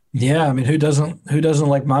Mafe? Yeah, I mean, who doesn't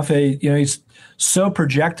like Mafe? He's so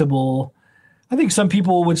projectable. I think some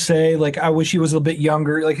people would say, like, I wish he was a bit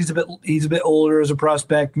younger. Like, he's a bit older as a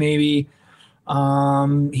prospect, maybe.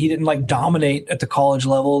 He didn't like dominate at the college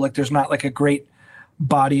level. Like, there's not like a great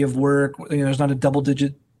body of work. There's not a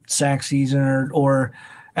double-digit sack season or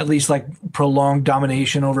at least like prolonged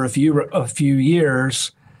domination over a few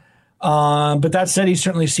years. But that said, he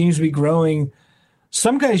certainly seems to be growing.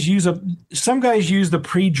 Some guys use the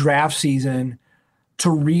pre-draft season to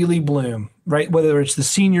really bloom, right? Whether it's the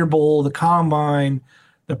Senior Bowl, the Combine,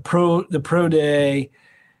 the Pro Day,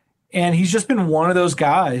 and he's just been one of those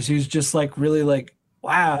guys who's just like really like,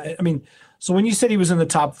 wow. I mean, so when you said he was in the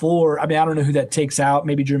top 4, I mean, I don't know who that takes out.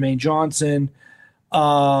 Maybe Jermaine Johnson.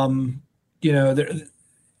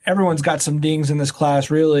 Everyone's got some dings in this class,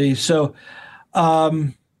 really. So,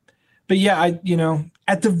 but yeah,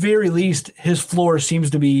 at the very least, his floor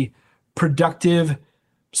seems to be productive,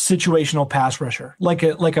 situational pass rusher, like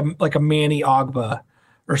a Manny Ogba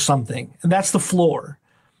or something, and that's the floor.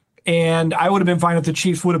 And I would have been fine if the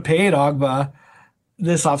Chiefs would have paid Ogba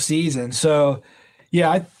this offseason. So,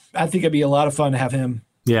 yeah, I think it'd be a lot of fun to have him.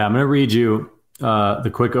 Yeah, I'm going to read you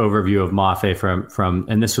the quick overview of Mafe from,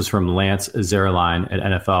 and this was from Lance Zierlein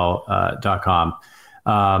at NFL.com.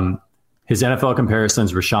 His NFL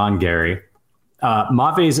comparisons: Rashawn Gary,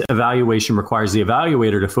 Maffei's evaluation requires the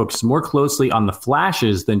evaluator to focus more closely on the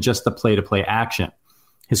flashes than just the play-to-play action.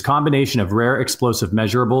 His combination of rare explosive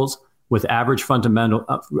measurables with average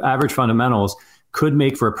fundamentals could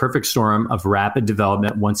make for a perfect storm of rapid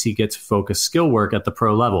development once he gets focused skill work at the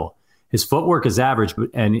pro level. His footwork is average,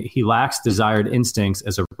 and he lacks desired instincts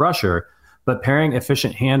as a rusher, but pairing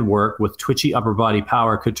efficient handwork with twitchy upper body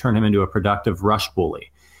power could turn him into a productive rush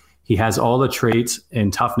bully. He has all the traits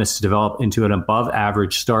and toughness to develop into an above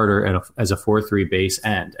average starter as a 4-3 base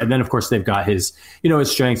end. And then, of course, they've got his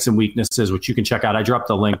strengths and weaknesses, which you can check out. I dropped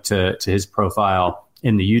a link to his profile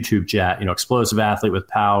in the YouTube chat. Explosive athlete with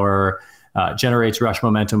power, generates rush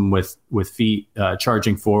momentum with feet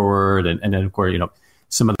charging forward. And then, of course,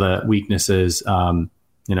 some of the weaknesses,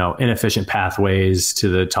 inefficient pathways to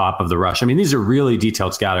the top of the rush. I mean, these are really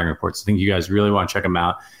detailed scouting reports. I think you guys really want to check them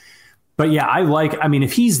out. But yeah,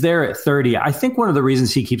 if he's there at 30, I think one of the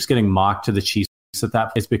reasons he keeps getting mocked to the Chiefs at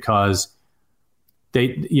that is because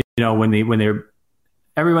everyone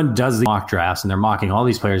does the mock drafts and they're mocking all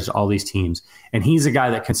these players, all these teams. And he's a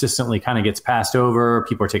guy that consistently kind of gets passed over.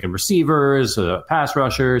 People are taking receivers, pass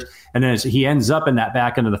rushers. And then he ends up in that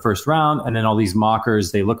back end of the first round. And then all these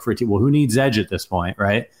mockers, they look for a team. Well, who needs edge at this point,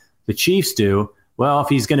 right? The Chiefs do. Well, if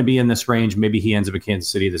he's going to be in this range, maybe he ends up in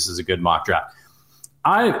Kansas City. This is a good mock draft.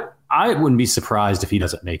 I wouldn't be surprised if he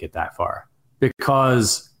doesn't make it that far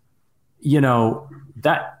because,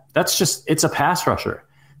 that's just, it's a pass rusher.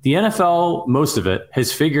 The NFL, most of it,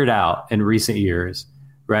 has figured out in recent years,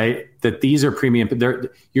 right, that these are premium.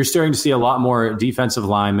 You're starting to see a lot more defensive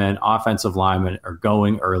linemen, offensive linemen are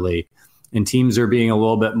going early, and teams are being a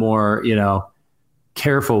little bit more,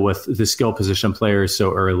 careful with the skill position players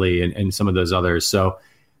so early and some of those others. So,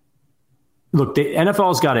 look, the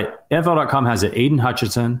NFL's got it. NFL.com has it. Aiden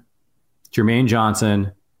Hutchinson, Jermaine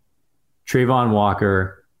Johnson, Trayvon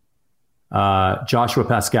Walker, Joshua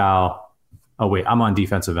Pascal. Oh, wait, I'm on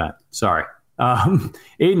defensive end. Sorry.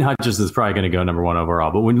 Aiden Hutchinson is probably going to go number 1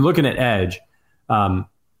 overall. But when you're looking at edge,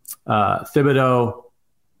 Thibodeau,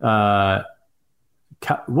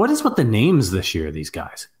 what is with the names this year, these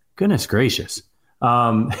guys? Goodness gracious.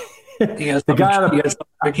 You guys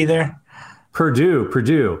Ricky there?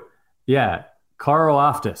 Purdue. Yeah.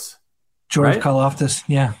 Karlaftis. George right? Karlaftis.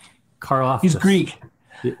 Yeah. Karlaftis. He's Greek.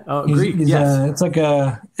 Greek. Yes. It's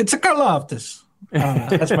a Karlaftis.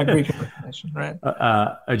 That's my Greek impersonation, right?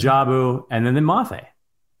 Ajabu, and then Mafe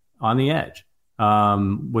on the edge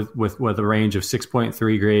with a range of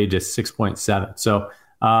 6.3 grade to 6.7. So,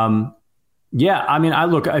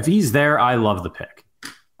 if he's there, I love the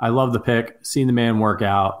pick. Seeing the man work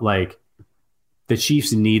out. Like, the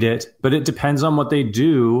Chiefs need it, but it depends on what they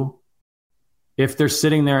do. If they're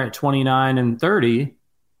sitting there at 29 and 30,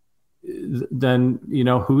 then,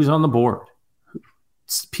 who's on the board?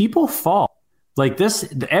 People fall. Like this,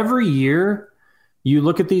 every year you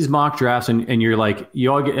look at these mock drafts and you're like,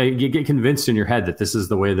 you get convinced in your head that this is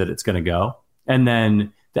the way that it's going to go. And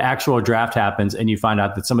then the actual draft happens and you find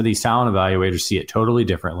out that some of these talent evaluators see it totally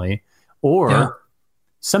differently. Or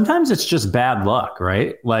sometimes it's just bad luck,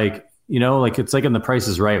 right? Like, it's like in The Price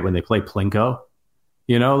is Right when they play Plinko.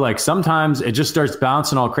 Sometimes it just starts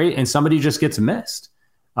bouncing all crazy and somebody just gets missed.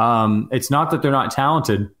 It's not that they're not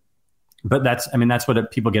talented. But that's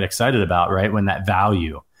what people get excited about, right? When that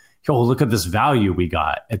value, look at this value we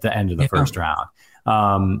got at the end of the first round.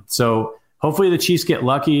 So hopefully the Chiefs get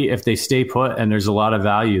lucky if they stay put and there's a lot of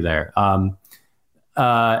value there.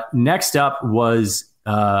 Next up was,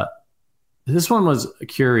 this one was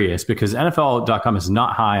curious because NFL.com is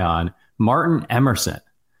not high on Martin Emerson.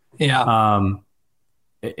 Yeah.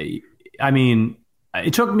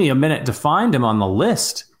 It took me a minute to find him on the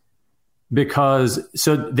list. Because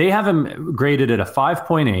they have him graded at a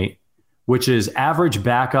 5.8, which is average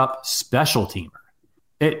backup special teamer.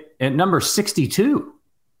 At number 62.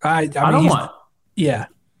 I don't want. Yeah.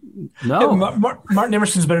 No. Martin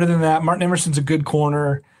Emerson's better than that. Martin Emerson's a good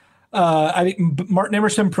corner. I think Martin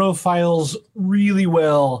Emerson profiles really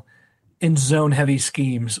well in zone heavy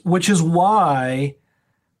schemes, which is why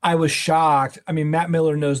I was shocked. I mean, Matt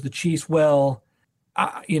Miller knows the Chiefs well.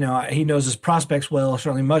 He knows his prospects well,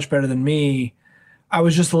 certainly much better than me. I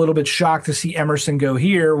was just a little bit shocked to see Emerson go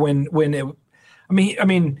here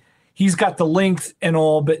he's got the length and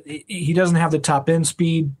all, but he doesn't have the top end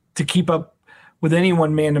speed to keep up with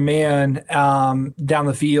anyone man to man down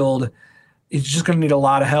the field. He's just going to need a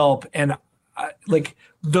lot of help. And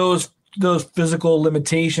those physical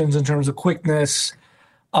limitations in terms of quickness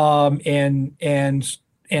and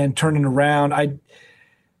turning around,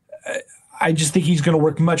 I just think he's going to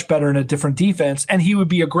work much better in a different defense, and he would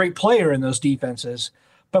be a great player in those defenses.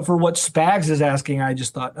 But for what Spags is asking, I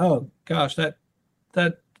just thought, oh gosh,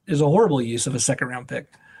 is a horrible use of a second round pick.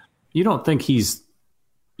 You don't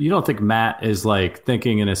think Matt is like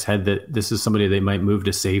thinking in his head that this is somebody they might move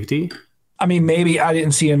to safety? I mean, maybe. I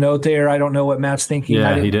didn't see a note there. I don't know what Matt's thinking.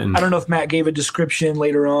 Yeah, he didn't. I don't know if Matt gave a description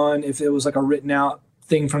later on, if it was like a written out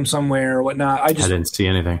thing from somewhere or whatnot. I didn't see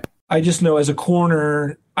anything. I just know as a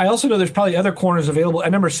corner, I also know there's probably other corners available.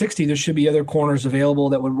 At number 60, there should be other corners available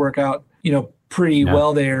that would work out, pretty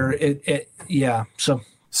well there. So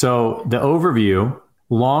the overview,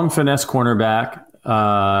 long finesse cornerback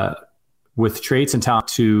with traits and talent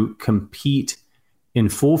to compete in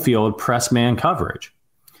full field press man coverage.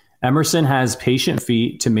 Emerson has patient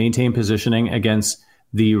feet to maintain positioning against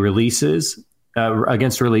the release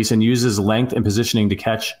and uses length and positioning to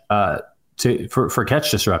catch for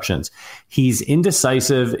catch disruptions. He's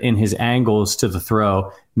indecisive in his angles to the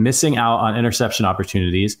throw, missing out on interception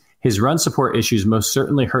opportunities. His run support issues most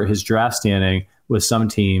certainly hurt his draft standing with some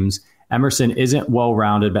teams. Emerson isn't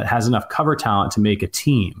well-rounded, but has enough cover talent to make a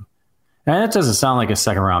team. And that doesn't sound like a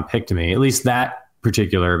second-round pick to me, at least that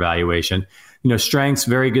particular evaluation. Strengths,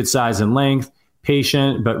 very good size and length,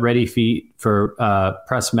 patient but ready feet for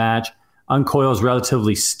press match, uncoils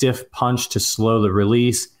relatively stiff punch to slow the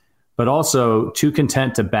release, but also too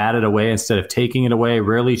content to bat it away instead of taking it away,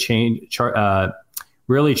 rarely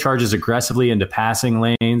charges aggressively into passing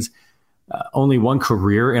lanes, only one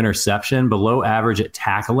career interception, below average at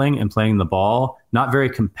tackling and playing the ball, not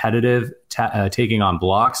very competitive taking on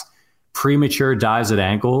blocks, premature dives at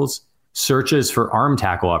ankles, searches for arm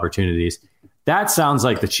tackle opportunities. That sounds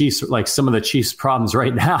like the Chiefs, like some of the Chiefs' problems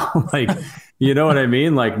right now. Like, you know what I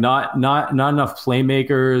mean? Like not enough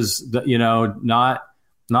playmakers,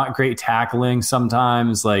 not great tackling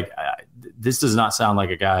sometimes. Like this does not sound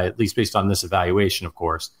like a guy, at least based on this evaluation, of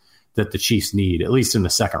course, that the Chiefs need, at least in the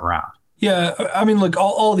second round. Yeah. I mean, look,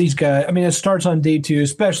 all these guys, I mean, it starts on day 2,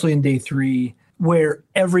 especially in day 3, where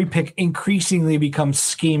every pick increasingly becomes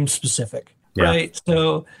scheme specific, right?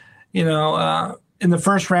 So, in the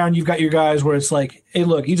first round, you've got your guys where it's like, hey,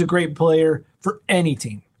 look, he's a great player for any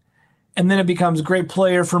team. And then it becomes a great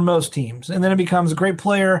player for most teams. And then it becomes a great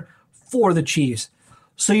player for the Chiefs.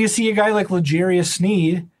 So you see a guy like L'Jarius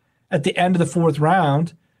Sneed at the end of the 4th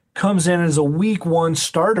round comes in as a week 1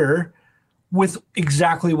 starter with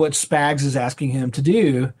exactly what Spags is asking him to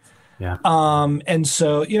do. Yeah. And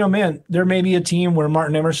so, man, there may be a team where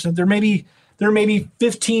Martin Emerson, there may be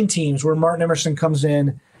 15 teams where Martin Emerson comes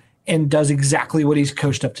in and does exactly what he's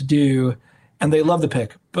coached up to do, and they love the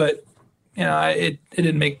pick. But, it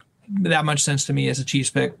didn't make that much sense to me as a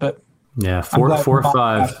Chiefs pick. But yeah, 4 or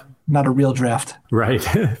 5. Not a real draft. Right.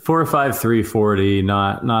 4 or 5, 340,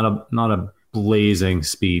 not a blazing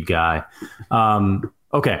speed guy.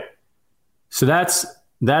 Okay. So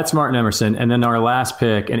that's Martin Emerson. And then our last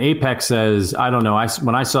pick, and Apex says, I don't know.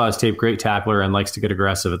 When I saw his tape, great tackler and likes to get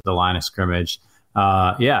aggressive at the line of scrimmage.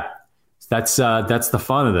 That's the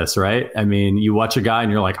fun of this, right? I mean, you watch a guy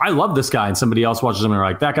and you're like, I love this guy. And somebody else watches him and they're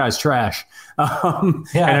like, that guy's trash. And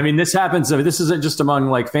I mean, this happens. I mean, this isn't just among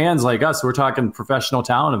like fans like us. We're talking professional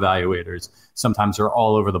talent evaluators. Sometimes they're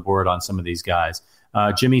all over the board on some of these guys.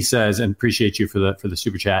 Jimmy says, and appreciate you for the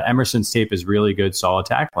super chat, Emerson's tape is really good, solid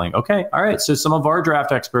tackling. Okay. All right. So some of our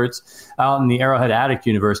draft experts out in the Arrowhead Addict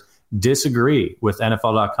universe disagree with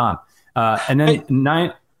NFL.com. And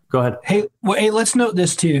then go ahead. Hey, let's note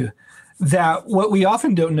this too, that what we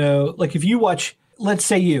often don't know, like if you watch, let's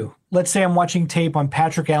say I'm watching tape on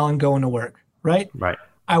Patrick Allen going to work, right? Right.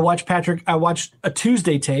 I watched a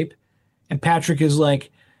Tuesday tape and Patrick is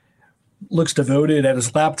like, looks devoted at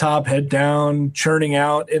his laptop, head down, churning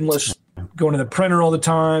out endless, going to the printer all the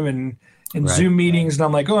time and Zoom meetings. And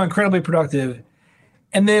I'm like, oh, incredibly productive.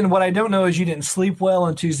 And then what I don't know is you didn't sleep well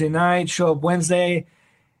on Tuesday night, show up Wednesday.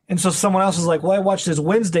 And so someone else is like, well, I watched his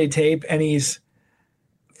Wednesday tape and he's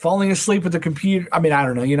falling asleep with the computer. I mean, I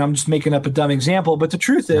don't know, I'm just making up a dumb example, but the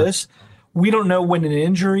truth is we don't know when an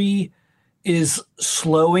injury is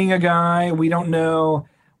slowing a guy. We don't know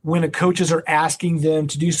when coaches are asking them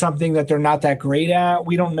to do something that they're not that great at.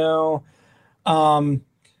 We don't know.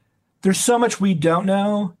 There's so much we don't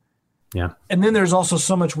know. Yeah. And then there's also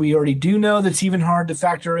so much we already do know that's even hard to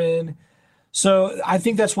factor in. So I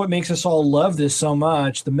think that's what makes us all love this so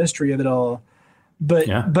much, the mystery of it all. But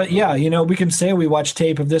we can say we watched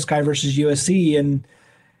tape of this guy versus USC and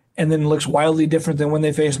then it looks wildly different than when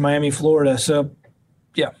they faced Miami, Florida. So,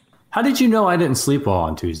 yeah. How did you know I didn't sleep well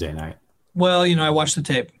on Tuesday night? Well, I watched the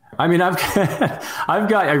tape. I mean, I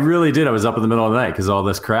really did. I was up in the middle of the night because all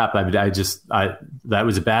this crap. That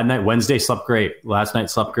was a bad night. Wednesday slept great. Last night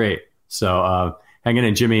slept great. So hanging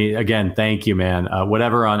in, Jimmy, again, thank you, man.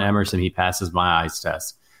 Whatever on Emerson, he passes my eyes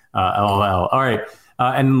test. LOL. All right.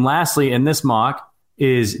 And lastly, in this mock,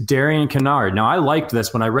 is Darian Kinnard. Now, I liked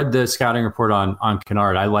this when I read the scouting report on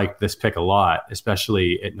Kinnard. I liked this pick a lot,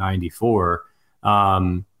 especially at 94.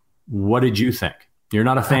 What did you think? You're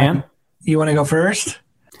not a fan? You want to go first?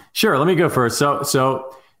 Sure, let me go first.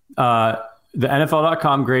 So the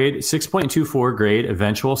NFL.com grade, 6.24 grade,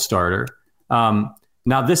 eventual starter. Now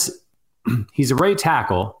he's a right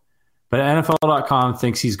tackle, but NFL.com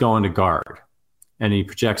thinks he's going to guard, and he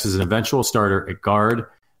projects as an eventual starter at guard.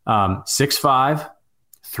 6'5",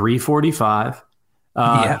 345.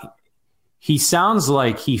 He sounds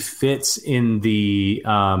like he fits in the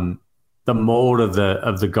mold of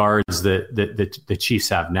the guards that the Chiefs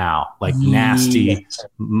have now, like nasty,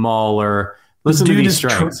 mauler. Listen to these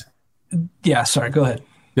strengths. Sorry, go ahead.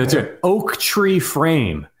 That's an oak tree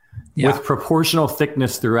frame with proportional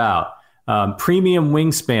thickness throughout. Premium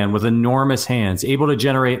wingspan with enormous hands, able to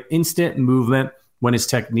generate instant movement when his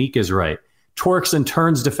technique is right. Torques and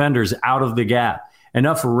turns defenders out of the gap.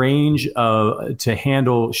 Enough range to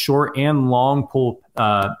handle short and long pull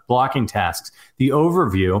blocking tasks. The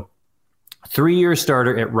overview, 3-year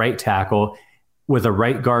starter at right tackle with a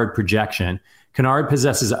right guard projection. Kinnard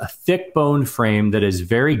possesses a thick bone frame that is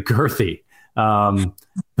very girthy. I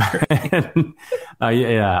don't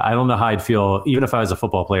know how I'd feel, even if I was a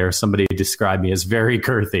football player, somebody described me as very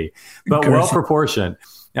girthy, but well-proportioned.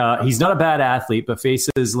 He's not a bad athlete, but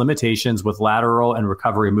faces limitations with lateral and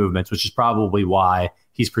recovery movements, which is probably why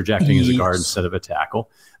he's projecting as a guard instead of a tackle.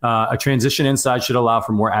 A transition inside should allow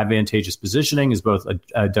for more advantageous positioning as both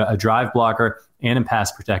a drive blocker and in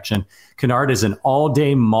pass protection. Kinnard is an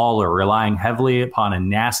all-day mauler, relying heavily upon a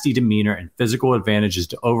nasty demeanor and physical advantages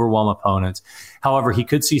to overwhelm opponents. However, he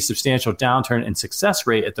could see substantial downturn in success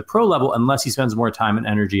rate at the pro level unless he spends more time and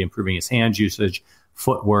energy improving his hand usage,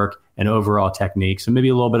 footwork, and overall technique. So maybe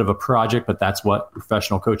a little bit of a project, but that's what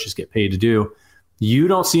professional coaches get paid to do. You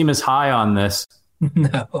don't seem as high on this.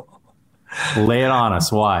 No. Lay it on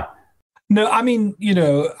us. Why? No, I mean,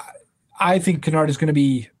 I think Kinnard is going to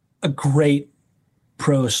be a great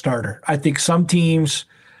pro starter. I think some teams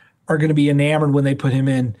are going to be enamored when they put him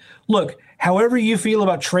in. Look, however you feel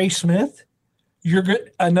about Trey Smith,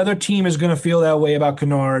 another team is going to feel that way about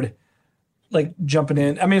Kinnard, like jumping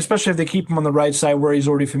in. I mean, especially if they keep him on the right side where he's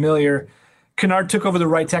already familiar. Kinnard took over the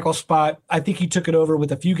right tackle spot. I think he took it over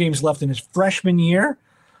with a few games left in his freshman year.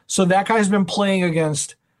 So that guy's been playing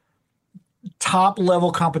against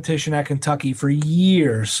top-level competition at Kentucky for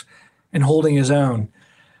years and holding his own.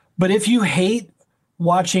 But if you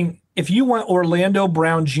want Orlando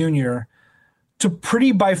Brown Jr. to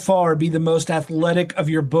pretty by far be the most athletic of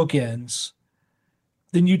your bookends,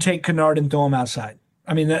 then you take Kinnard and throw him outside.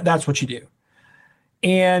 I mean, that's what you do.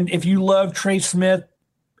 And if you love Trey Smith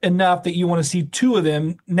enough that you want to see two of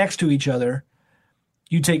them next to each other,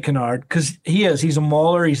 you take Kinnard because he's a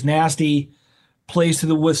mauler. He's nasty, plays to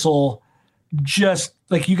the whistle. Just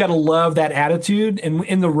like you got to love that attitude. And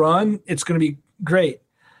in the run, it's going to be great.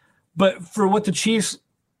 But for what the Chiefs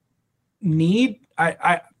need,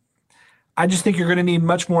 I just think you're going to need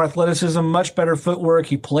much more athleticism, much better footwork.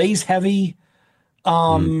 He plays heavy.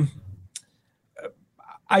 I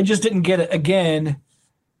just didn't get it again.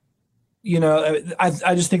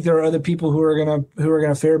 I just think there are other people who are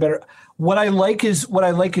gonna fare better. What I like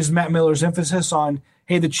is Matt Miller's emphasis on,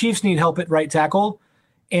 hey, the Chiefs need help at right tackle,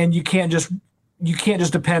 and you can't just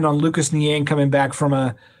depend on Lucas Niang coming back from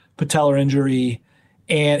a patellar injury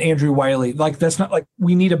and Andrew Wiley. Like that's not like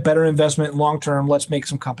we need a better investment long term. Let's make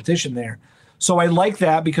some competition there. So I like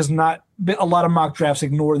that because not a lot of mock drafts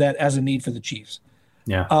ignore that as a need for the Chiefs.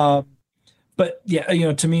 Yeah. But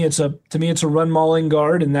yeah, to me it's a run mauling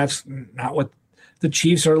guard, and that's not what the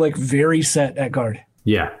Chiefs are like. Very set at guard.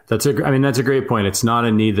 Yeah, that's a great point. It's not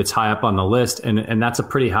a need that's high up on the list, and that's a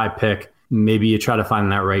pretty high pick. Maybe you try to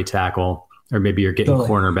find that right tackle, or maybe you're getting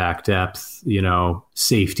cornerback depth,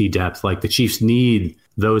 safety depth. Like the Chiefs need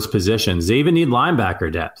those positions. They even need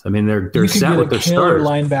linebacker depth. I mean, they're set with their starters.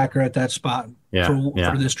 Linebacker at that spot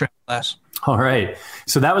for this draft class. All right.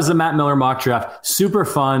 So that was the Matt Miller mock draft. Super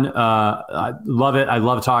fun. I love it. I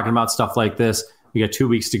love talking about stuff like this. We got 2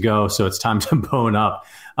 weeks to go, so it's time to bone up.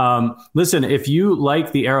 Listen, if you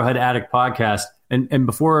like the Arrowhead Addict podcast, and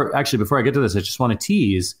before I get to this, I just want to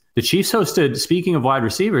tease. The Chiefs hosted, speaking of wide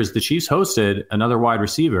receivers, the Chiefs hosted another wide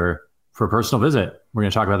receiver for a personal visit. We're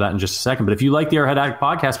going to talk about that in just a second. But if you like the Arrowhead Addict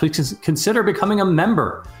podcast, please consider becoming a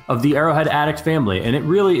member of the Arrowhead Addict family. And it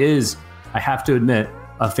really is, I have to admit,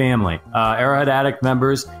 a family. Arrowhead Addict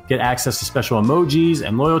members get access to special emojis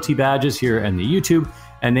and loyalty badges here in the YouTube.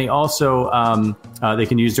 And they also, they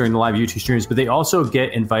can use during the live YouTube streams, but they also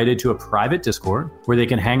get invited to a private Discord where they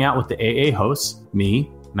can hang out with the AA hosts,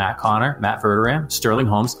 me, Matt Connor, Matt Verderam, Sterling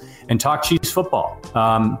Holmes, and talk Chiefs football.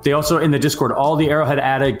 They also, in the Discord, all the Arrowhead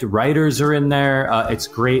Addict writers are in there. It's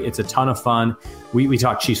great. It's a ton of fun. We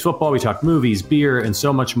talk Chiefs football, we talk movies, beer, and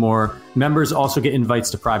so much more. Members also get invites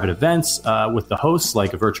to private events with the hosts,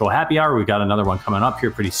 like a virtual happy hour. We've got another one coming up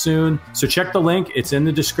here pretty soon. So check the link. It's in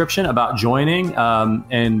the description about joining.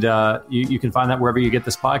 And you can find that wherever you get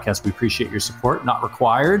this podcast. We appreciate your support. Not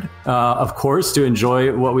required, of course, to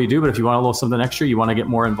enjoy what we do. But if you want a little something extra, you want to get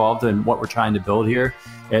more involved in what we're trying to build here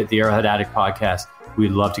at the Arrowhead Addict podcast,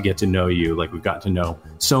 we'd love to get to know you like we've gotten to know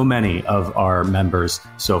so many of our members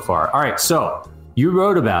so far. All right, so you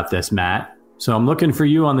wrote about this, Matt. So I'm looking for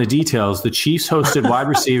you on the details. The Chiefs hosted wide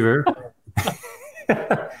receiver.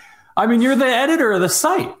 I mean, you're the editor of the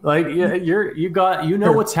site. Like you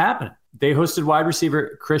know what's happening. They hosted wide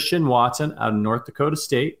receiver Christian Watson out of North Dakota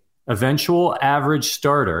State. Eventual average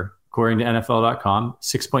starter, according to NFL.com,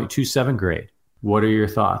 6.27 grade. What are your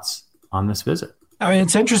thoughts on this visit? I mean,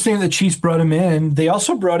 it's interesting that the Chiefs brought him in. They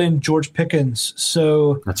also brought in George Pickens.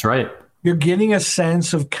 So that's right. You're getting a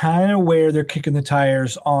sense of kind of where they're kicking the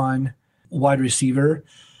tires on wide receiver.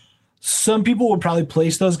 Some people would probably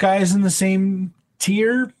place those guys in the same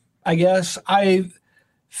tier, I guess. I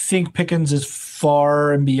think Pickens is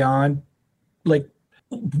far and beyond like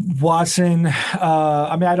Watson.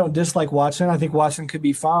 I mean, I don't dislike Watson. I think Watson could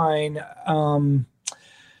be fine.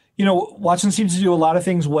 Watson seems to do a lot of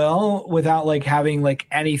things well without like having like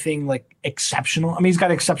anything like exceptional. I mean, he's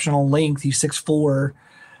got exceptional length. He's 6'4".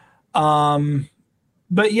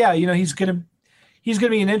 But yeah, he's gonna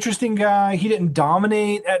be an interesting guy. He didn't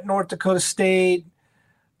dominate at North Dakota State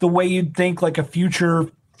the way you'd think like a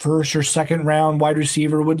future first or second round wide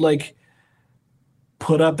receiver would like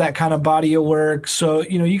put up that kind of body of work. So,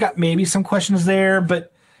 you got maybe some questions there,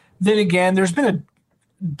 but then again, there's been a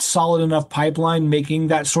solid enough pipeline making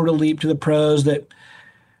that sort of leap to the pros that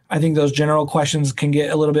I think those general questions can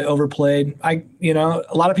get a little bit overplayed. A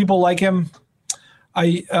lot of people like him.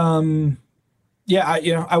 I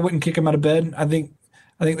wouldn't kick him out of bed. I think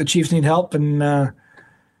the Chiefs need help, and there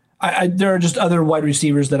are just other wide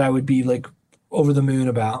receivers that I would be like over the moon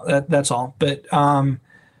about. That's all. But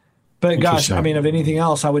gosh, I mean, if anything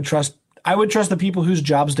else, I would trust the people whose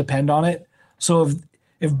jobs depend on it. So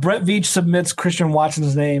if Brett Veach submits Christian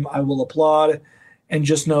Watson's name, I will applaud and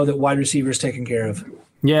just know that wide receiver is taken care of.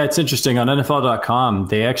 Yeah, it's interesting. On NFL.com,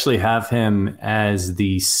 they actually have him as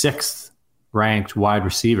the 6th ranked wide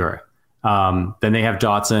receiver. Then they have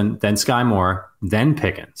Dotson, then Sky Moore, then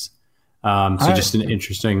Pickens. Just an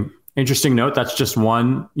interesting note. That's just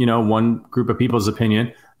one group of people's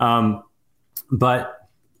opinion. But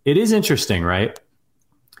it is interesting, right?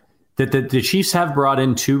 That the Chiefs have brought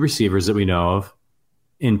in 2 receivers that we know of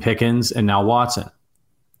in Pickens and now Watson.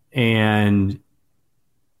 And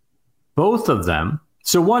both of them.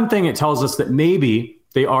 So one thing, it tells us that maybe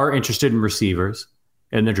they are interested in receivers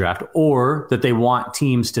in the draft, or that they want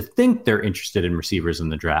teams to think they're interested in receivers in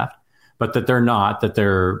the draft, but that they're not, that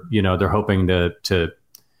they're hoping to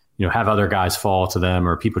have other guys fall to them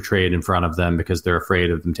or people trade in front of them because they're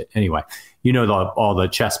afraid of them. Anyway, all the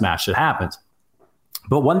chess match that happens.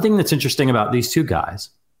 But one thing that's interesting about these 2 guys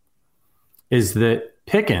is that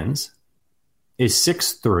Pickens is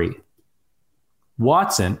 6'3".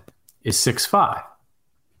 Watson is 6'5".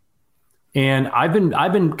 And I've been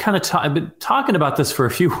talking about this for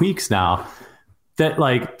a few weeks now, that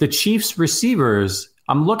like the Chiefs receivers,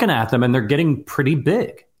 I'm looking at them and they're getting pretty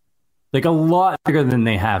big, like a lot bigger than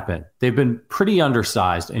they have been. They've been pretty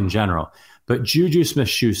undersized in general. But Juju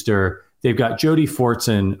Smith-Schuster, they've got Jody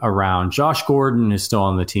Fortson around. Josh Gordon is still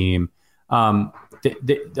on the team.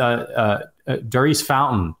 Darius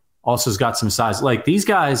Fountain also has got some size. Like these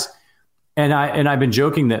guys, and I've been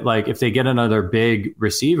joking that like if they get another big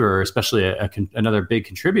receiver, especially another big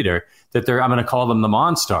contributor, that I'm going to call them the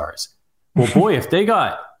Monstars. Well, boy, if they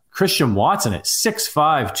got Christian Watson at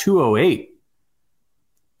 6'5", 208,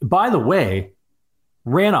 by the way,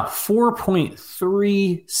 ran a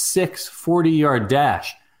 4.36 40-yard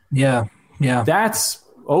dash. Yeah. That's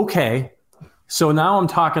okay. So now I'm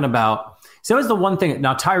talking about. So that was the one thing.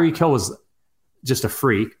 Now Tyreek Hill was just a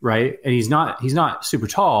freak, right? And he's not super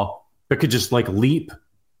tall, but could just like leap,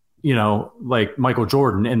 like Michael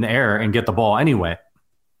Jordan in the air and get the ball anyway.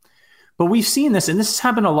 But we've seen this, and this has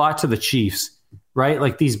happened a lot to the Chiefs, right?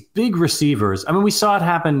 Like these big receivers. I mean, we saw it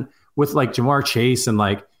happen with like Jamar Chase and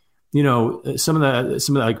like, some of the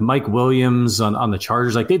like Mike Williams on the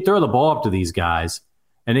Chargers. Like they throw the ball up to these guys,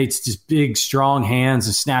 and it's just big, strong hands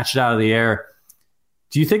and snatch it out of the air.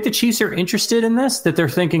 Do you think the Chiefs are interested in this? That they're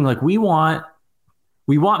thinking like we want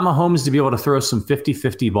we want Mahomes to be able to throw some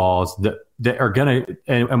 50-50 balls that are going to,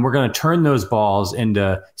 and we're going to turn those balls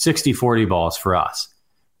into 60-40 balls for us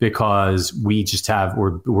because we just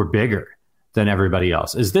we're bigger than everybody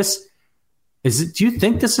else. Do you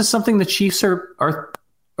think this is something the Chiefs are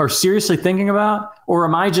seriously thinking about? Or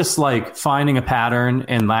am I just like finding a pattern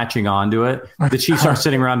and latching onto it? The Chiefs aren't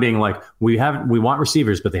sitting around being like, we want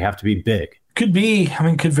receivers, but they have to be big. Could be. I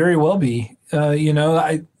mean, could very well be.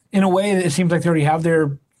 In a way, it seems like they already have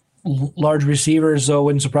their large receivers, so it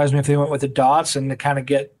wouldn't surprise me if they went with the dots and to kind of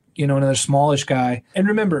get, another smallish guy. And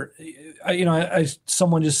remember,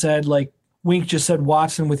 someone just said, like, Wink just said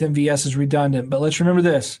Watson with MVS is redundant. But let's remember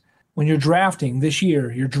this. When you're drafting this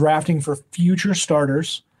year, you're drafting for future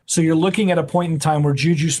starters. So you're looking at a point in time where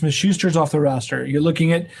Juju Smith-Schuster's off the roster. You're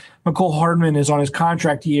looking at Mecole Hardman is on his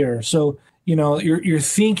contract year. So, you're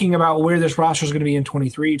thinking about where this roster is going to be in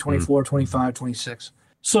 23, 24, 25, 26.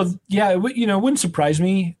 So, yeah, it wouldn't surprise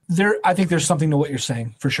me. I think there's something to what you're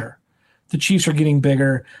saying, for sure. The Chiefs are getting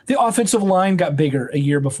bigger. The offensive line got bigger a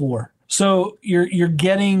year before. So you're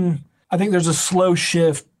getting – I think there's a slow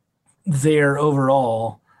shift there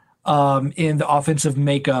overall in the offensive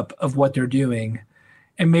makeup of what they're doing.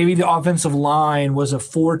 And maybe the offensive line was a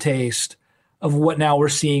foretaste of what now we're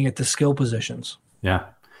seeing at the skill positions. Yeah.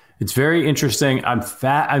 It's very interesting. I'm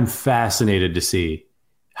fascinated to see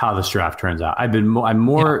how this draft turns out. I'm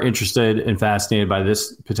more interested and fascinated by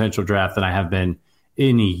this potential draft than I have been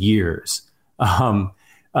in years.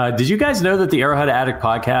 Did you guys know that the Arrowhead Addict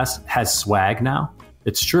podcast has swag now?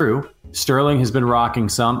 It's true. Sterling has been rocking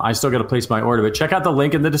some. I still got to place my order, but check out the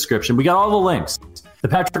link in the description. We got all the links. The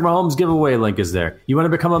Patrick Mahomes giveaway link is there. You want to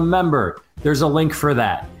become a member, there's a link for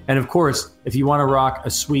that. And of course, if you want to rock a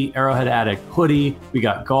sweet Arrowhead Addict hoodie, we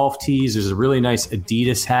got golf tees. There's a really nice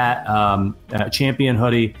Adidas hat, champion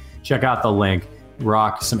hoodie. Check out the link.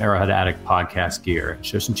 Rock some Arrowhead Addict podcast gear.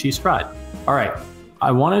 Show some Chiefs pride. All right.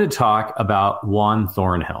 I wanted to talk about Juan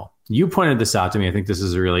Thornhill. You pointed this out to me. I think this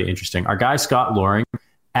is really interesting. Our guy, Scott Loring,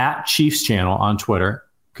 at Chiefs Channel on Twitter,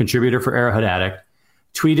 contributor for Arrowhead Addict,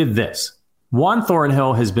 tweeted this. Juan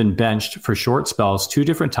Thornhill has been benched for short spells 2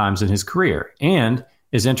 different times in his career and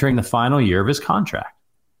is entering the final year of his contract.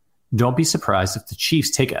 Don't be surprised if the Chiefs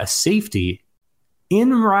take a safety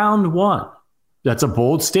in round 1. That's a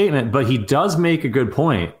bold statement, but he does make a good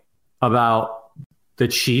point about the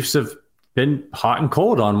Chiefs have been hot and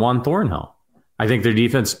cold on Juan Thornhill. I think their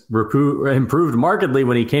defense improved markedly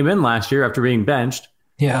when he came in last year after being benched.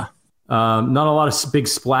 Yeah. Not a lot of big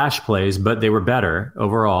splash plays, but they were better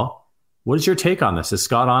overall. What is your take on this? Is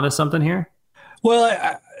Scott onto something here?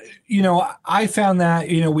 Well, I found that,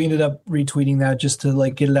 we ended up retweeting that just to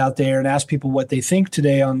like get it out there and ask people what they think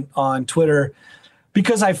today on Twitter,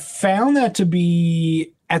 because I found that to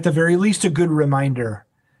be at the very least a good reminder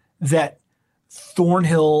that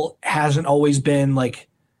Thornhill hasn't always been like,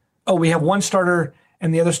 oh, we have one starter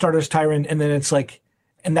and the other starter is Tyron, and then it's like,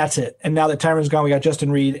 and that's it. And now that Tyron's gone, we got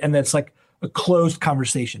Justin Reed, and that's like a closed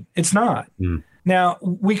conversation. It's not. Now,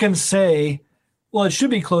 we can say, well, it should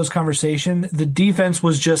be closed conversation. The defense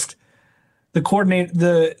was just the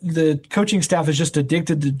coaching staff is just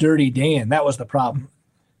addicted to Dirty Dan. That was the problem.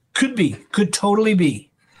 Could totally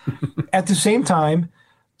be. At the same time,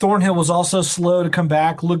 Thornhill was also slow to come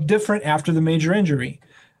back, looked different after the major injury.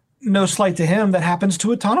 No slight to him. That happens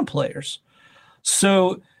to a ton of players.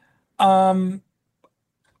 So I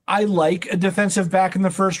like a defensive back in the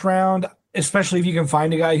first round, especially if you can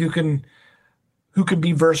find a guy who can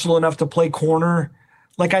be versatile enough to play corner.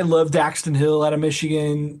 Like I love Daxton Hill out of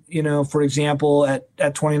Michigan, for example,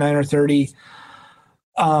 at 29 or 30.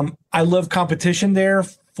 I love competition there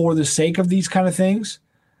for the sake of these kind of things.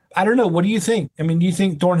 I don't know. What do you think? I mean, do you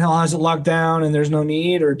think Thornhill has it locked down and there's no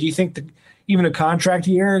need? Or do you think that even a contract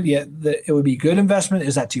year, that it would be a good investment?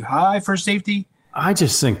 Is that too high for safety? I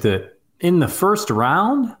just think that in the first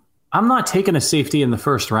round, I'm not taking a safety in the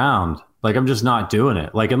first round. Like, I'm just not doing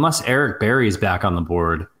it. Like, unless Eric Berry's back on the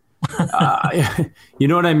board. You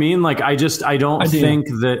know what I mean? Like, I don't think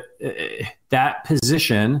that that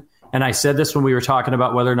position, and I said this when we were talking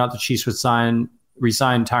about whether or not the Chiefs would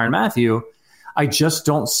re-sign Tyrann Mathieu, I just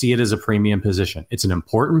don't see it as a premium position. It's an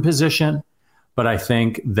important position, but I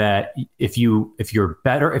think that if you're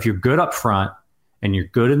good up front and you're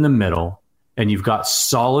good in the middle and you've got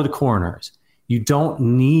solid corners, you don't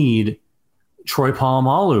need Troy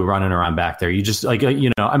Polamalu running around back there. You just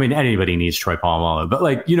anybody needs Troy Polamalu, but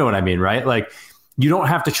like, you know what I mean, right? Like, you don't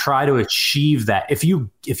have to try to achieve that. If you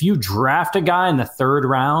draft a guy in the 3rd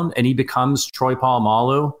round and he becomes Troy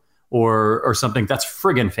Polamalu or something, that's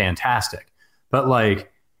friggin' fantastic. But like,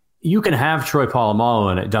 you can have Troy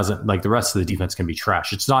Polamalu and it doesn't, like, the rest of the defense can be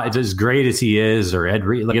trash. It's as great as he is, or Ed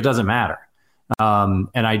Reed, like, it doesn't matter. And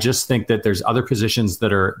I just think that there's other positions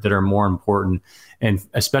that are more important. And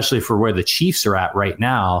especially for where the Chiefs are at right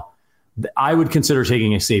now, I would consider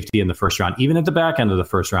taking a safety in the first round, even at the back end of the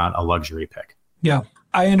first round, a luxury pick. Yeah,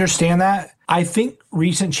 I understand that. I think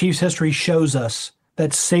recent Chiefs history shows us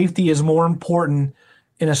that safety is more important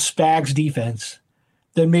in a Spags defense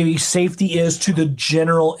than maybe safety is to the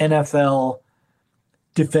general NFL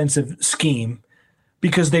defensive scheme,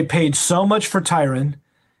 because they paid so much for Tyron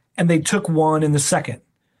and they took one in the second.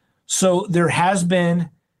 So there has been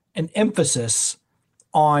an emphasis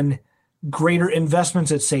on greater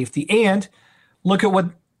investments at safety. And look at what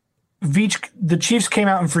the Chiefs came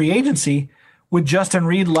out in free agency with Justin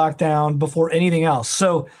Reed locked down before anything else.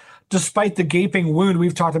 So despite the gaping wound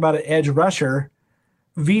we've talked about at edge rusher,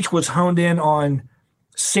 Veach was honed in on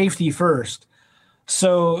safety first.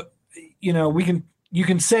 So, you know, you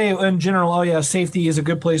can say in general, oh yeah, safety is a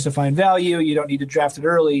good place to find value. You don't need to draft it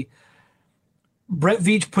early. Brett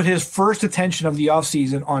Veach put his first attention of the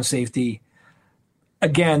offseason on safety.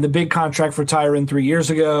 Again, the big contract for Tyron 3 years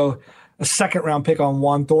ago, a second-round pick on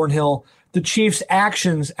Juan Thornhill. The Chiefs'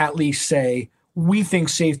 actions at least say, we think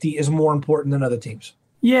safety is more important than other teams.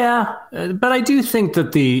 Yeah, but I do think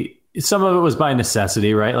that some of it was by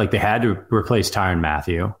necessity, right? Like, they had to replace Tyrann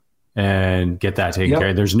Mathieu and get that taken care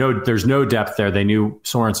of. There's no depth there. They knew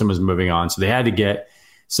Sorensen was moving on, so they had to get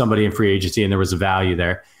somebody in free agency, and there was a value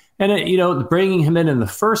there. And, bringing him in the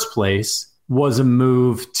first place was a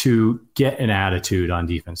move to get an attitude on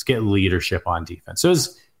defense, get leadership on defense. So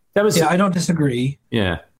that was. Yeah, I don't disagree.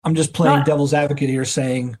 Yeah. I'm just playing devil's advocate here,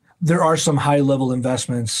 saying there are some high-level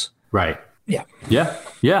investments. Right. Yeah. Yeah.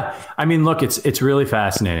 Yeah. I mean, look, it's really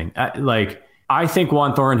fascinating. I think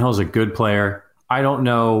Juan Thornhill's a good player. I don't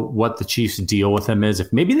know what the Chiefs' deal with him is.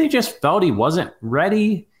 If maybe they just felt he wasn't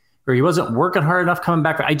ready or he wasn't working hard enough coming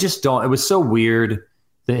back. I just don't. It was so weird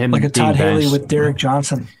that him like a Todd benched. Haley with Derek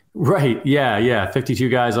Johnson. Right. Yeah. 52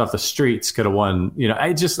 guys off the streets could have won.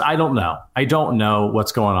 I don't know. I don't know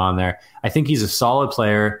what's going on there. I think he's a solid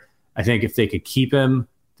player. I think if they could keep him,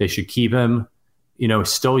 they should keep him. He's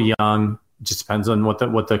still young. It just depends on what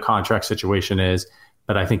the contract situation is.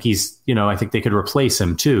 But I think I think they could replace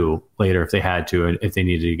him too later if they had to, and if they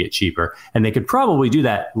needed to get cheaper. And they could probably do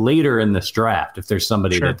that later in this draft if there's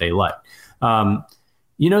somebody that they like. And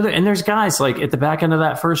there's guys like at the back end of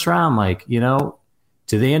that first round,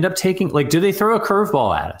 do they end up taking, do they throw a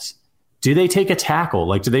curveball at us? Do they take a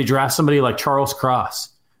tackle? Do they draft somebody like Charles Cross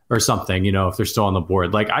or something, if they're still on the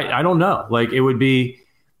board? I don't know. It would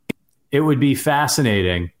be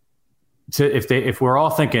fascinating if we're all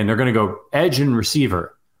thinking they're going to go edge and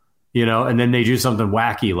receiver, and then they do something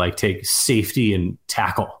wacky, like take safety and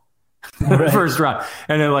tackle first round,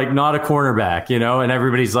 and then not a cornerback, and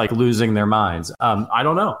everybody's losing their minds. I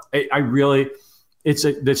don't know.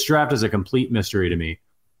 This draft is a complete mystery to me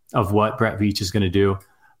of what Brett Veach is going to do,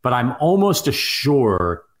 but I'm almost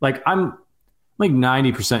sure, I'm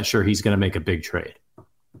 90% sure he's going to make a big trade,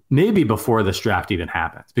 maybe before this draft even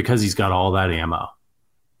happens, because he's got all that ammo.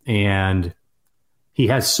 And he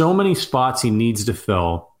has so many spots he needs to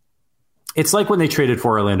fill. It's like when they traded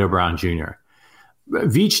for Orlando Brown Jr.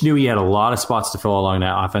 Veach knew he had a lot of spots to fill along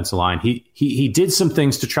that offensive line. He did some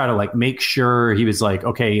things to try to make sure he was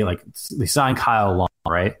okay, they signed Kyle Long,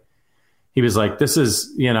 right? He was this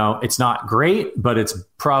is, it's not great, but it's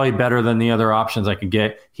probably better than the other options I could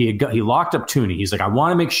get. He locked up Tooney. He's I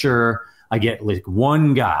want to make sure I get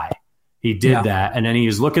one guy. He did that, and then he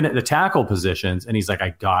was looking at the tackle positions, and he's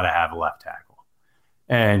I gotta have a left tackle.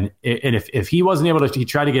 And if he wasn't able to, he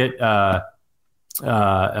tried to get the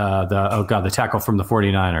tackle from the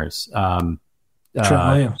 49ers,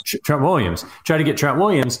 Trent Williams. Tried to get Trent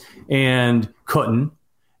Williams and couldn't.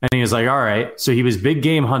 And he was all right. So he was big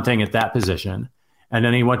game hunting at that position, and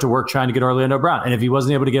then he went to work trying to get Orlando Brown. And if he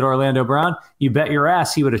wasn't able to get Orlando Brown, you bet your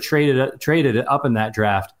ass he would have traded it up in that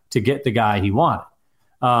draft to get the guy he wanted.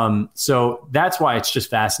 So that's why it's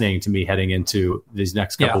just fascinating to me heading into these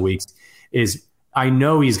next couple weeks is I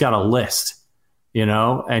know he's got a list,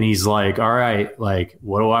 and he's all right,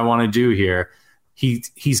 what do I want to do here?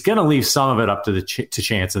 He's going to leave some of it up to to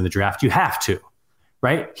chance in the draft. You have to,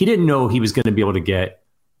 right? He didn't know he was going to be able to get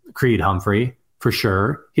Creed Humphrey for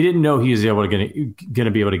sure. He didn't know he was going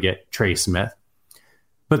to be able to get Trey Smith,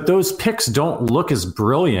 but those picks don't look as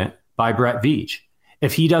brilliant by Brett Veach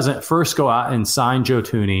if he doesn't first go out and sign Joe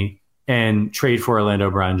Tooney and trade for Orlando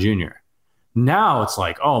Brown Jr. Now it's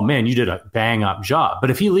oh man, you did a bang up job. But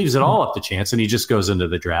if he leaves it all up to chance and he just goes into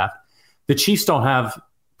the draft, the Chiefs don't have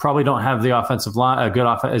probably don't have the offensive line,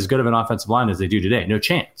 as good of an offensive line as they do today. No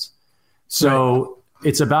chance. So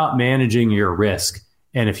It's about managing your risk.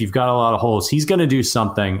 And if you've got a lot of holes, he's going to do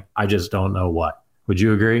something. I just don't know what. Would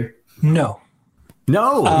you agree? No.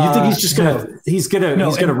 You think he's just going to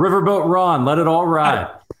riverboat Ron, let it all ride?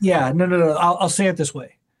 No. I'll say it this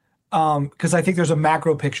way. Because I think there's a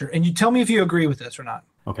macro picture, and you tell me if you agree with this or not.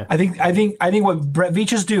 Okay. I think what Brett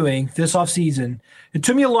Veach is doing this offseason, it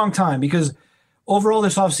took me a long time because overall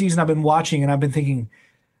this offseason I've been watching and I've been thinking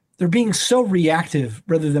they're being so reactive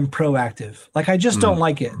rather than proactive. Like, I just don't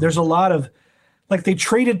like it. There's a lot of, like, they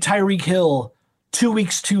traded Tyreek Hill 2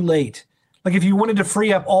 weeks too late. Like, if you wanted to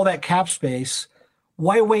free up all that cap space,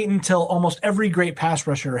 why wait until almost every great pass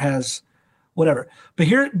rusher has whatever?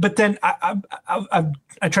 But then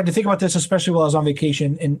I tried to think about this, especially while I was on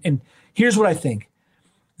vacation. And here's what I think.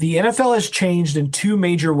 The NFL has changed in two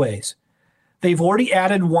major ways. They've already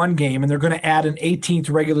added one game, and they're going to add an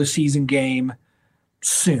 18th regular season game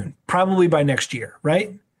soon, probably by next year,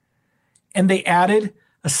 right? And they added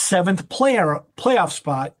a 7th playoff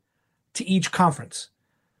spot to each conference.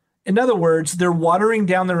 In other words, they're watering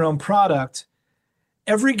down their own product.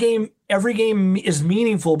 Every game is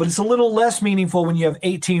meaningful, but it's a little less meaningful when you have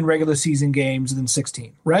 18 regular season games than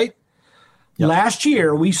 16, right? Yep. Last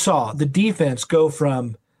year, we saw the defense go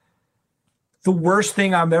from the worst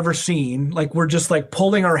thing I've ever seen, like we're just like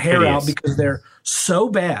pulling our hair out because they're so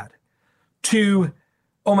bad, to,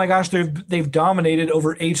 oh my gosh, they've dominated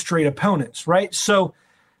over 8 straight opponents, right? So,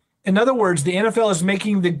 in other words, the NFL is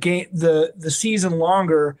making the season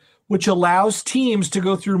longer, which allows teams to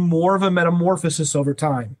go through more of a metamorphosis over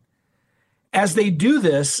time. As they do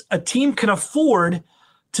this, a team can afford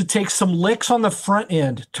to take some licks on the front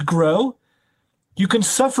end to grow. You can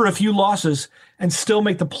suffer a few losses and still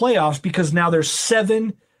make the playoffs because now there's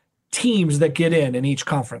 7 teams that get in each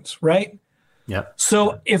conference, right? Yep.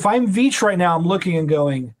 So if I'm Veach right now, I'm looking and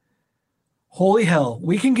going, holy hell,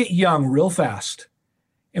 we can get young real fast.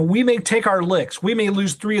 And we may take our licks. We may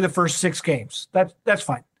lose 3 of the first 6 games. That's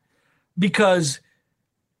fine. Because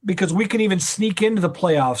we can even sneak into the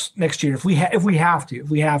playoffs next year if we have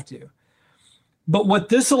to. But what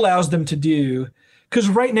this allows them to do, because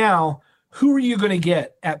right now, who are you going to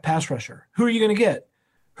get at pass rusher? Who are you going to get?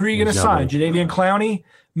 Who are you going to sign? Jadeveon Clowney?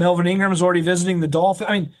 Melvin Ingram is already visiting the Dolphins.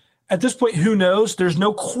 I mean, at this point, who knows? There's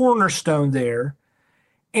no cornerstone there.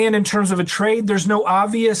 And in terms of a trade, there's no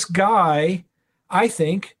obvious guy, I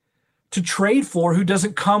think, to trade for who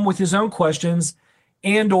doesn't come with his own questions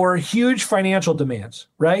and or huge financial demands,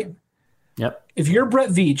 right? Yep. If you're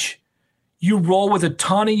Brett Veach, you roll with a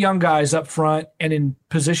ton of young guys up front and in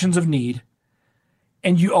positions of need,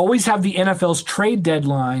 and you always have the NFL's trade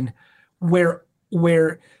deadline where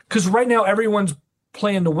because right now everyone's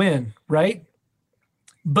playing to win, right?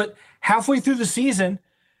 But halfway through the season,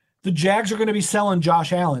 the Jags are going to be selling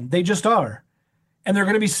Josh Allen. They just are. And they're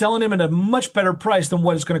going to be selling him at a much better price than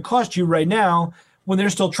what it's going to cost you right now when they're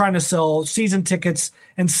still trying to sell season tickets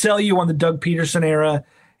and sell you on the Doug Peterson era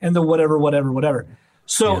and the whatever.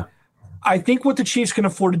 So I think what the Chiefs can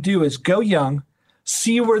afford to do is go young,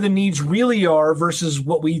 see where the needs really are versus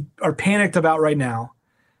what we are panicked about right now.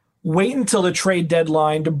 Wait until the trade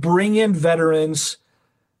deadline to bring in veterans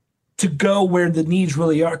to go where the needs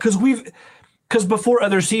really are. Because before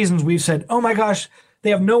other seasons, we've said, oh my gosh,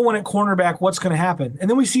 they have no one at cornerback. What's going to happen? And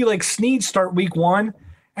then we see like Snead start week 1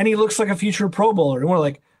 and he looks like a future Pro Bowler. And we're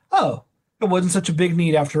like, oh, it wasn't such a big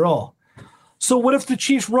need after all. So what if the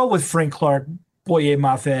Chiefs roll with Frank Clark, Boye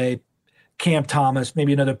Mafe, Cam Thomas,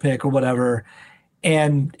 maybe another pick or whatever,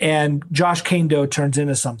 and Josh Kendo turns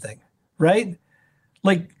into something, right?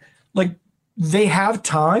 Like they have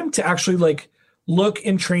time to actually like look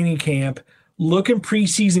in training camp, look in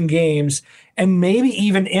preseason games, and maybe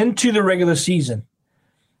even into the regular season,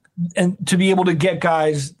 and to be able to get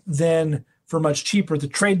guys then for much cheaper at the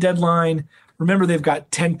trade deadline. Remember, they've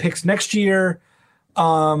got 10 picks next year,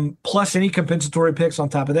 plus any compensatory picks on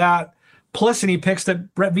top of that, plus any picks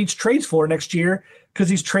that Brett Veach trades for next year because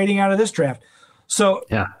he's trading out of this draft. So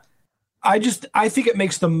yeah, I think it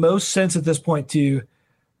makes the most sense at this point to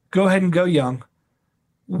go ahead and go young,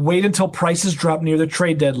 wait until prices drop near the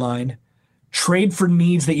trade deadline, trade for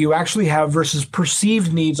needs that you actually have versus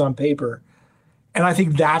perceived needs on paper. And I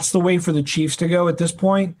think that's the way for the Chiefs to go at this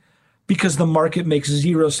point because the market makes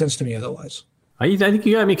 0 sense to me otherwise. I think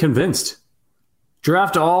you got me convinced.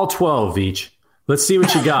 Draft all 12 each. Let's see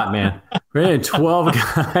what you got, man. We're in 12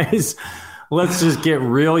 guys. Let's just get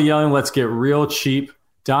real young. Let's get real cheap.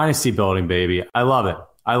 Dynasty building, baby. I love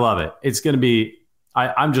it. It's going to be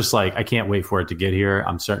I'm just like, I can't wait for it to get here.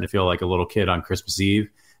 I'm starting to feel like a little kid on Christmas Eve.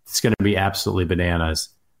 It's going to be absolutely bananas,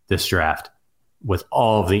 this draft. with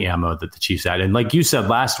all of the ammo that the Chiefs had. And like you said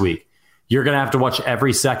last week, you're going to have to watch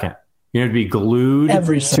every second. You're going to be glued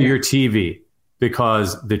to your TV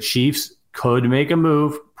because the Chiefs could make a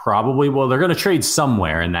move. Probably, well, they're going to trade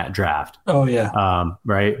somewhere in that draft. Oh, yeah.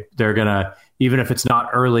 Right? They're going to, even if it's not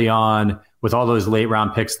early on, with all those late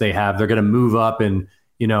round picks they have, they're going to move up in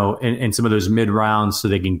some of those mid rounds so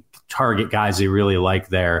they can target guys they really like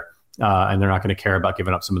there. And they're not going to care about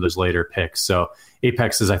giving up some of those later picks. So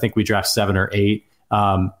Apex says, I think we draft 7 or 8.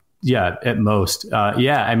 Yeah, at most.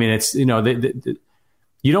 I mean, it's, you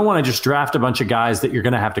don't want to just draft a bunch of guys that you're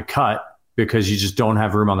going to have to cut because you just don't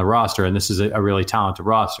have room on the roster. And this is a really talented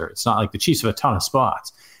roster. It's not like the Chiefs have a ton of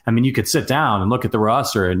spots. I mean, you could sit down and look at the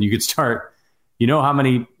roster and you could start, how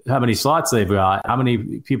many slots they've got, how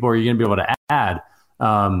many people are you going to be able to add?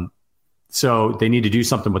 So they need to do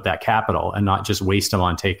something with that capital and not just waste them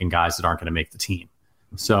on taking guys that aren't going to make the team.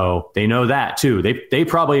 So they know that too. They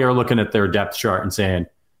probably are looking at their depth chart and saying,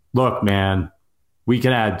 look, man, we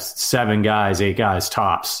can add 7 guys, 8 guys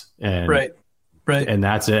tops. And right. And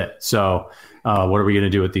that's it. So what are we going to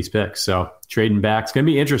do with these picks? So trading back, it's going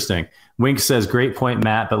to be interesting. Wink says, great point,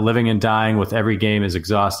 Matt, but living and dying with every game is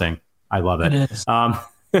exhausting. I love it. It is. Well,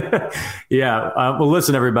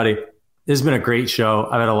 listen, everybody, this has been a great show.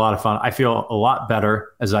 I've had a lot of fun. I feel a lot better,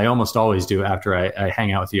 as I almost always do after I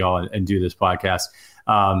hang out with you all and do this podcast.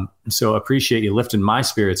 So appreciate you lifting my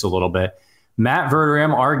spirits a little bit. Matt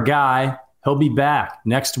Verderame, our guy, he'll be back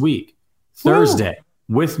next week, Thursday,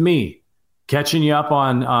 with me, catching you up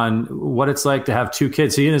on what it's like to have 2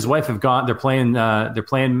 kids. He and his wife have gone. They're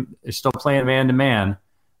still playing man to man.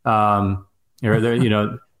 But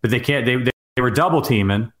they can't. They were double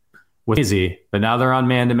teaming with Izzy, but now they're on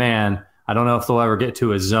man to man. I don't know if they'll ever get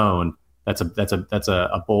to a zone. That's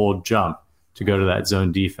a bold jump to go to that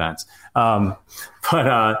zone defense. He'll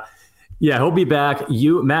be back.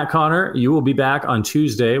 Matt Connor, you will be back on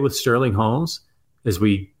Tuesday with Sterling Holmes as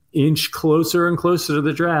we inch closer and closer to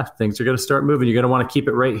the draft. Things are going to start moving. You're going to want to keep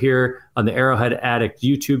it right here on the Arrowhead Addict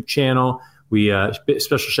YouTube channel. We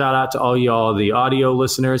special shout out to all y'all, the audio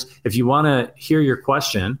listeners. If you want to hear your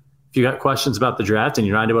question, if you got questions about the draft and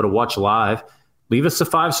you're not able to watch live, leave us a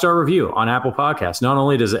 5-star review on Apple Podcasts. Not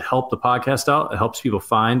only does it help the podcast out, it helps people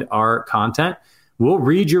find our content. We'll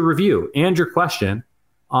read your review and your question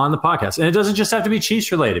on the podcast. And it doesn't just have to be Chiefs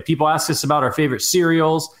related. People ask us about our favorite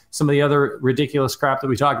cereals, some of the other ridiculous crap that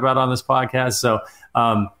we talk about on this podcast. So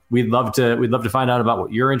we'd love to find out about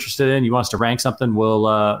what you're interested in. You want us to rank something,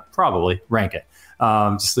 we'll probably rank it.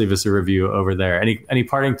 Just leave us a review over there. Any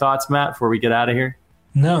parting thoughts, Matt, before we get out of here?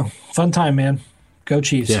 No. Fun time, man. Go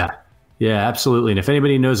Chiefs. Yeah, absolutely. And if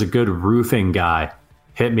anybody knows a good roofing guy,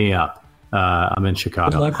 hit me up. I'm in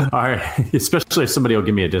Chicago. All right. Especially if somebody will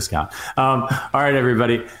give me a discount. All right,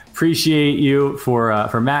 everybody. Appreciate you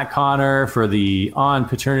for Matt Connor, for the on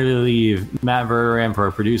paternity leave, Matt Verderame, for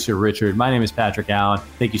our producer, Richard. My name is Patrick Allen.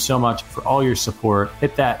 Thank you so much for all your support.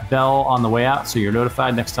 Hit that bell on the way out so you're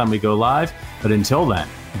notified next time we go live. But until then,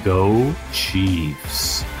 go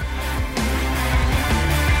Chiefs.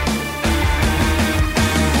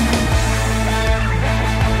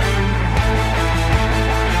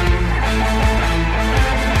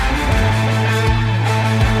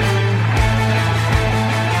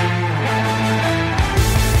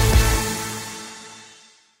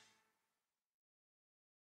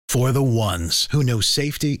 For the ones who know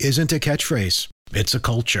safety isn't a catchphrase, it's a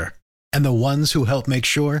culture. And the ones who help make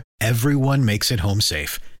sure everyone makes it home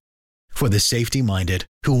safe. For the safety-minded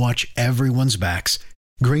who watch everyone's backs,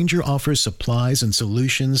 Grainger offers supplies and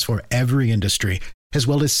solutions for every industry, as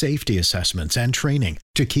well as safety assessments and training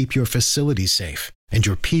to keep your facilities safe and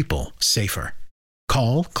your people safer.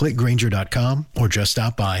 Call, click Grainger.com, or just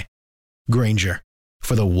stop by. Grainger,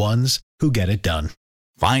 for the ones who get it done.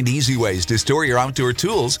 Find easy ways to store your outdoor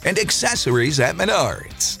tools and accessories at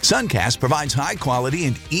Menards. Suncast provides high quality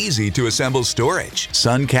and easy to assemble storage.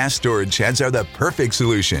 Suncast storage sheds are the perfect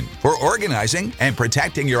solution for organizing and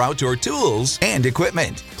protecting your outdoor tools and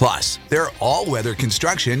equipment. Plus, their all-weather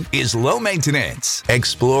construction is low maintenance.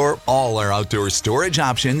 Explore all our outdoor storage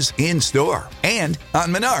options in-store and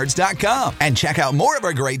on Menards.com. And check out more of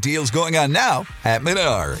our great deals going on now at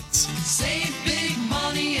Menards. Save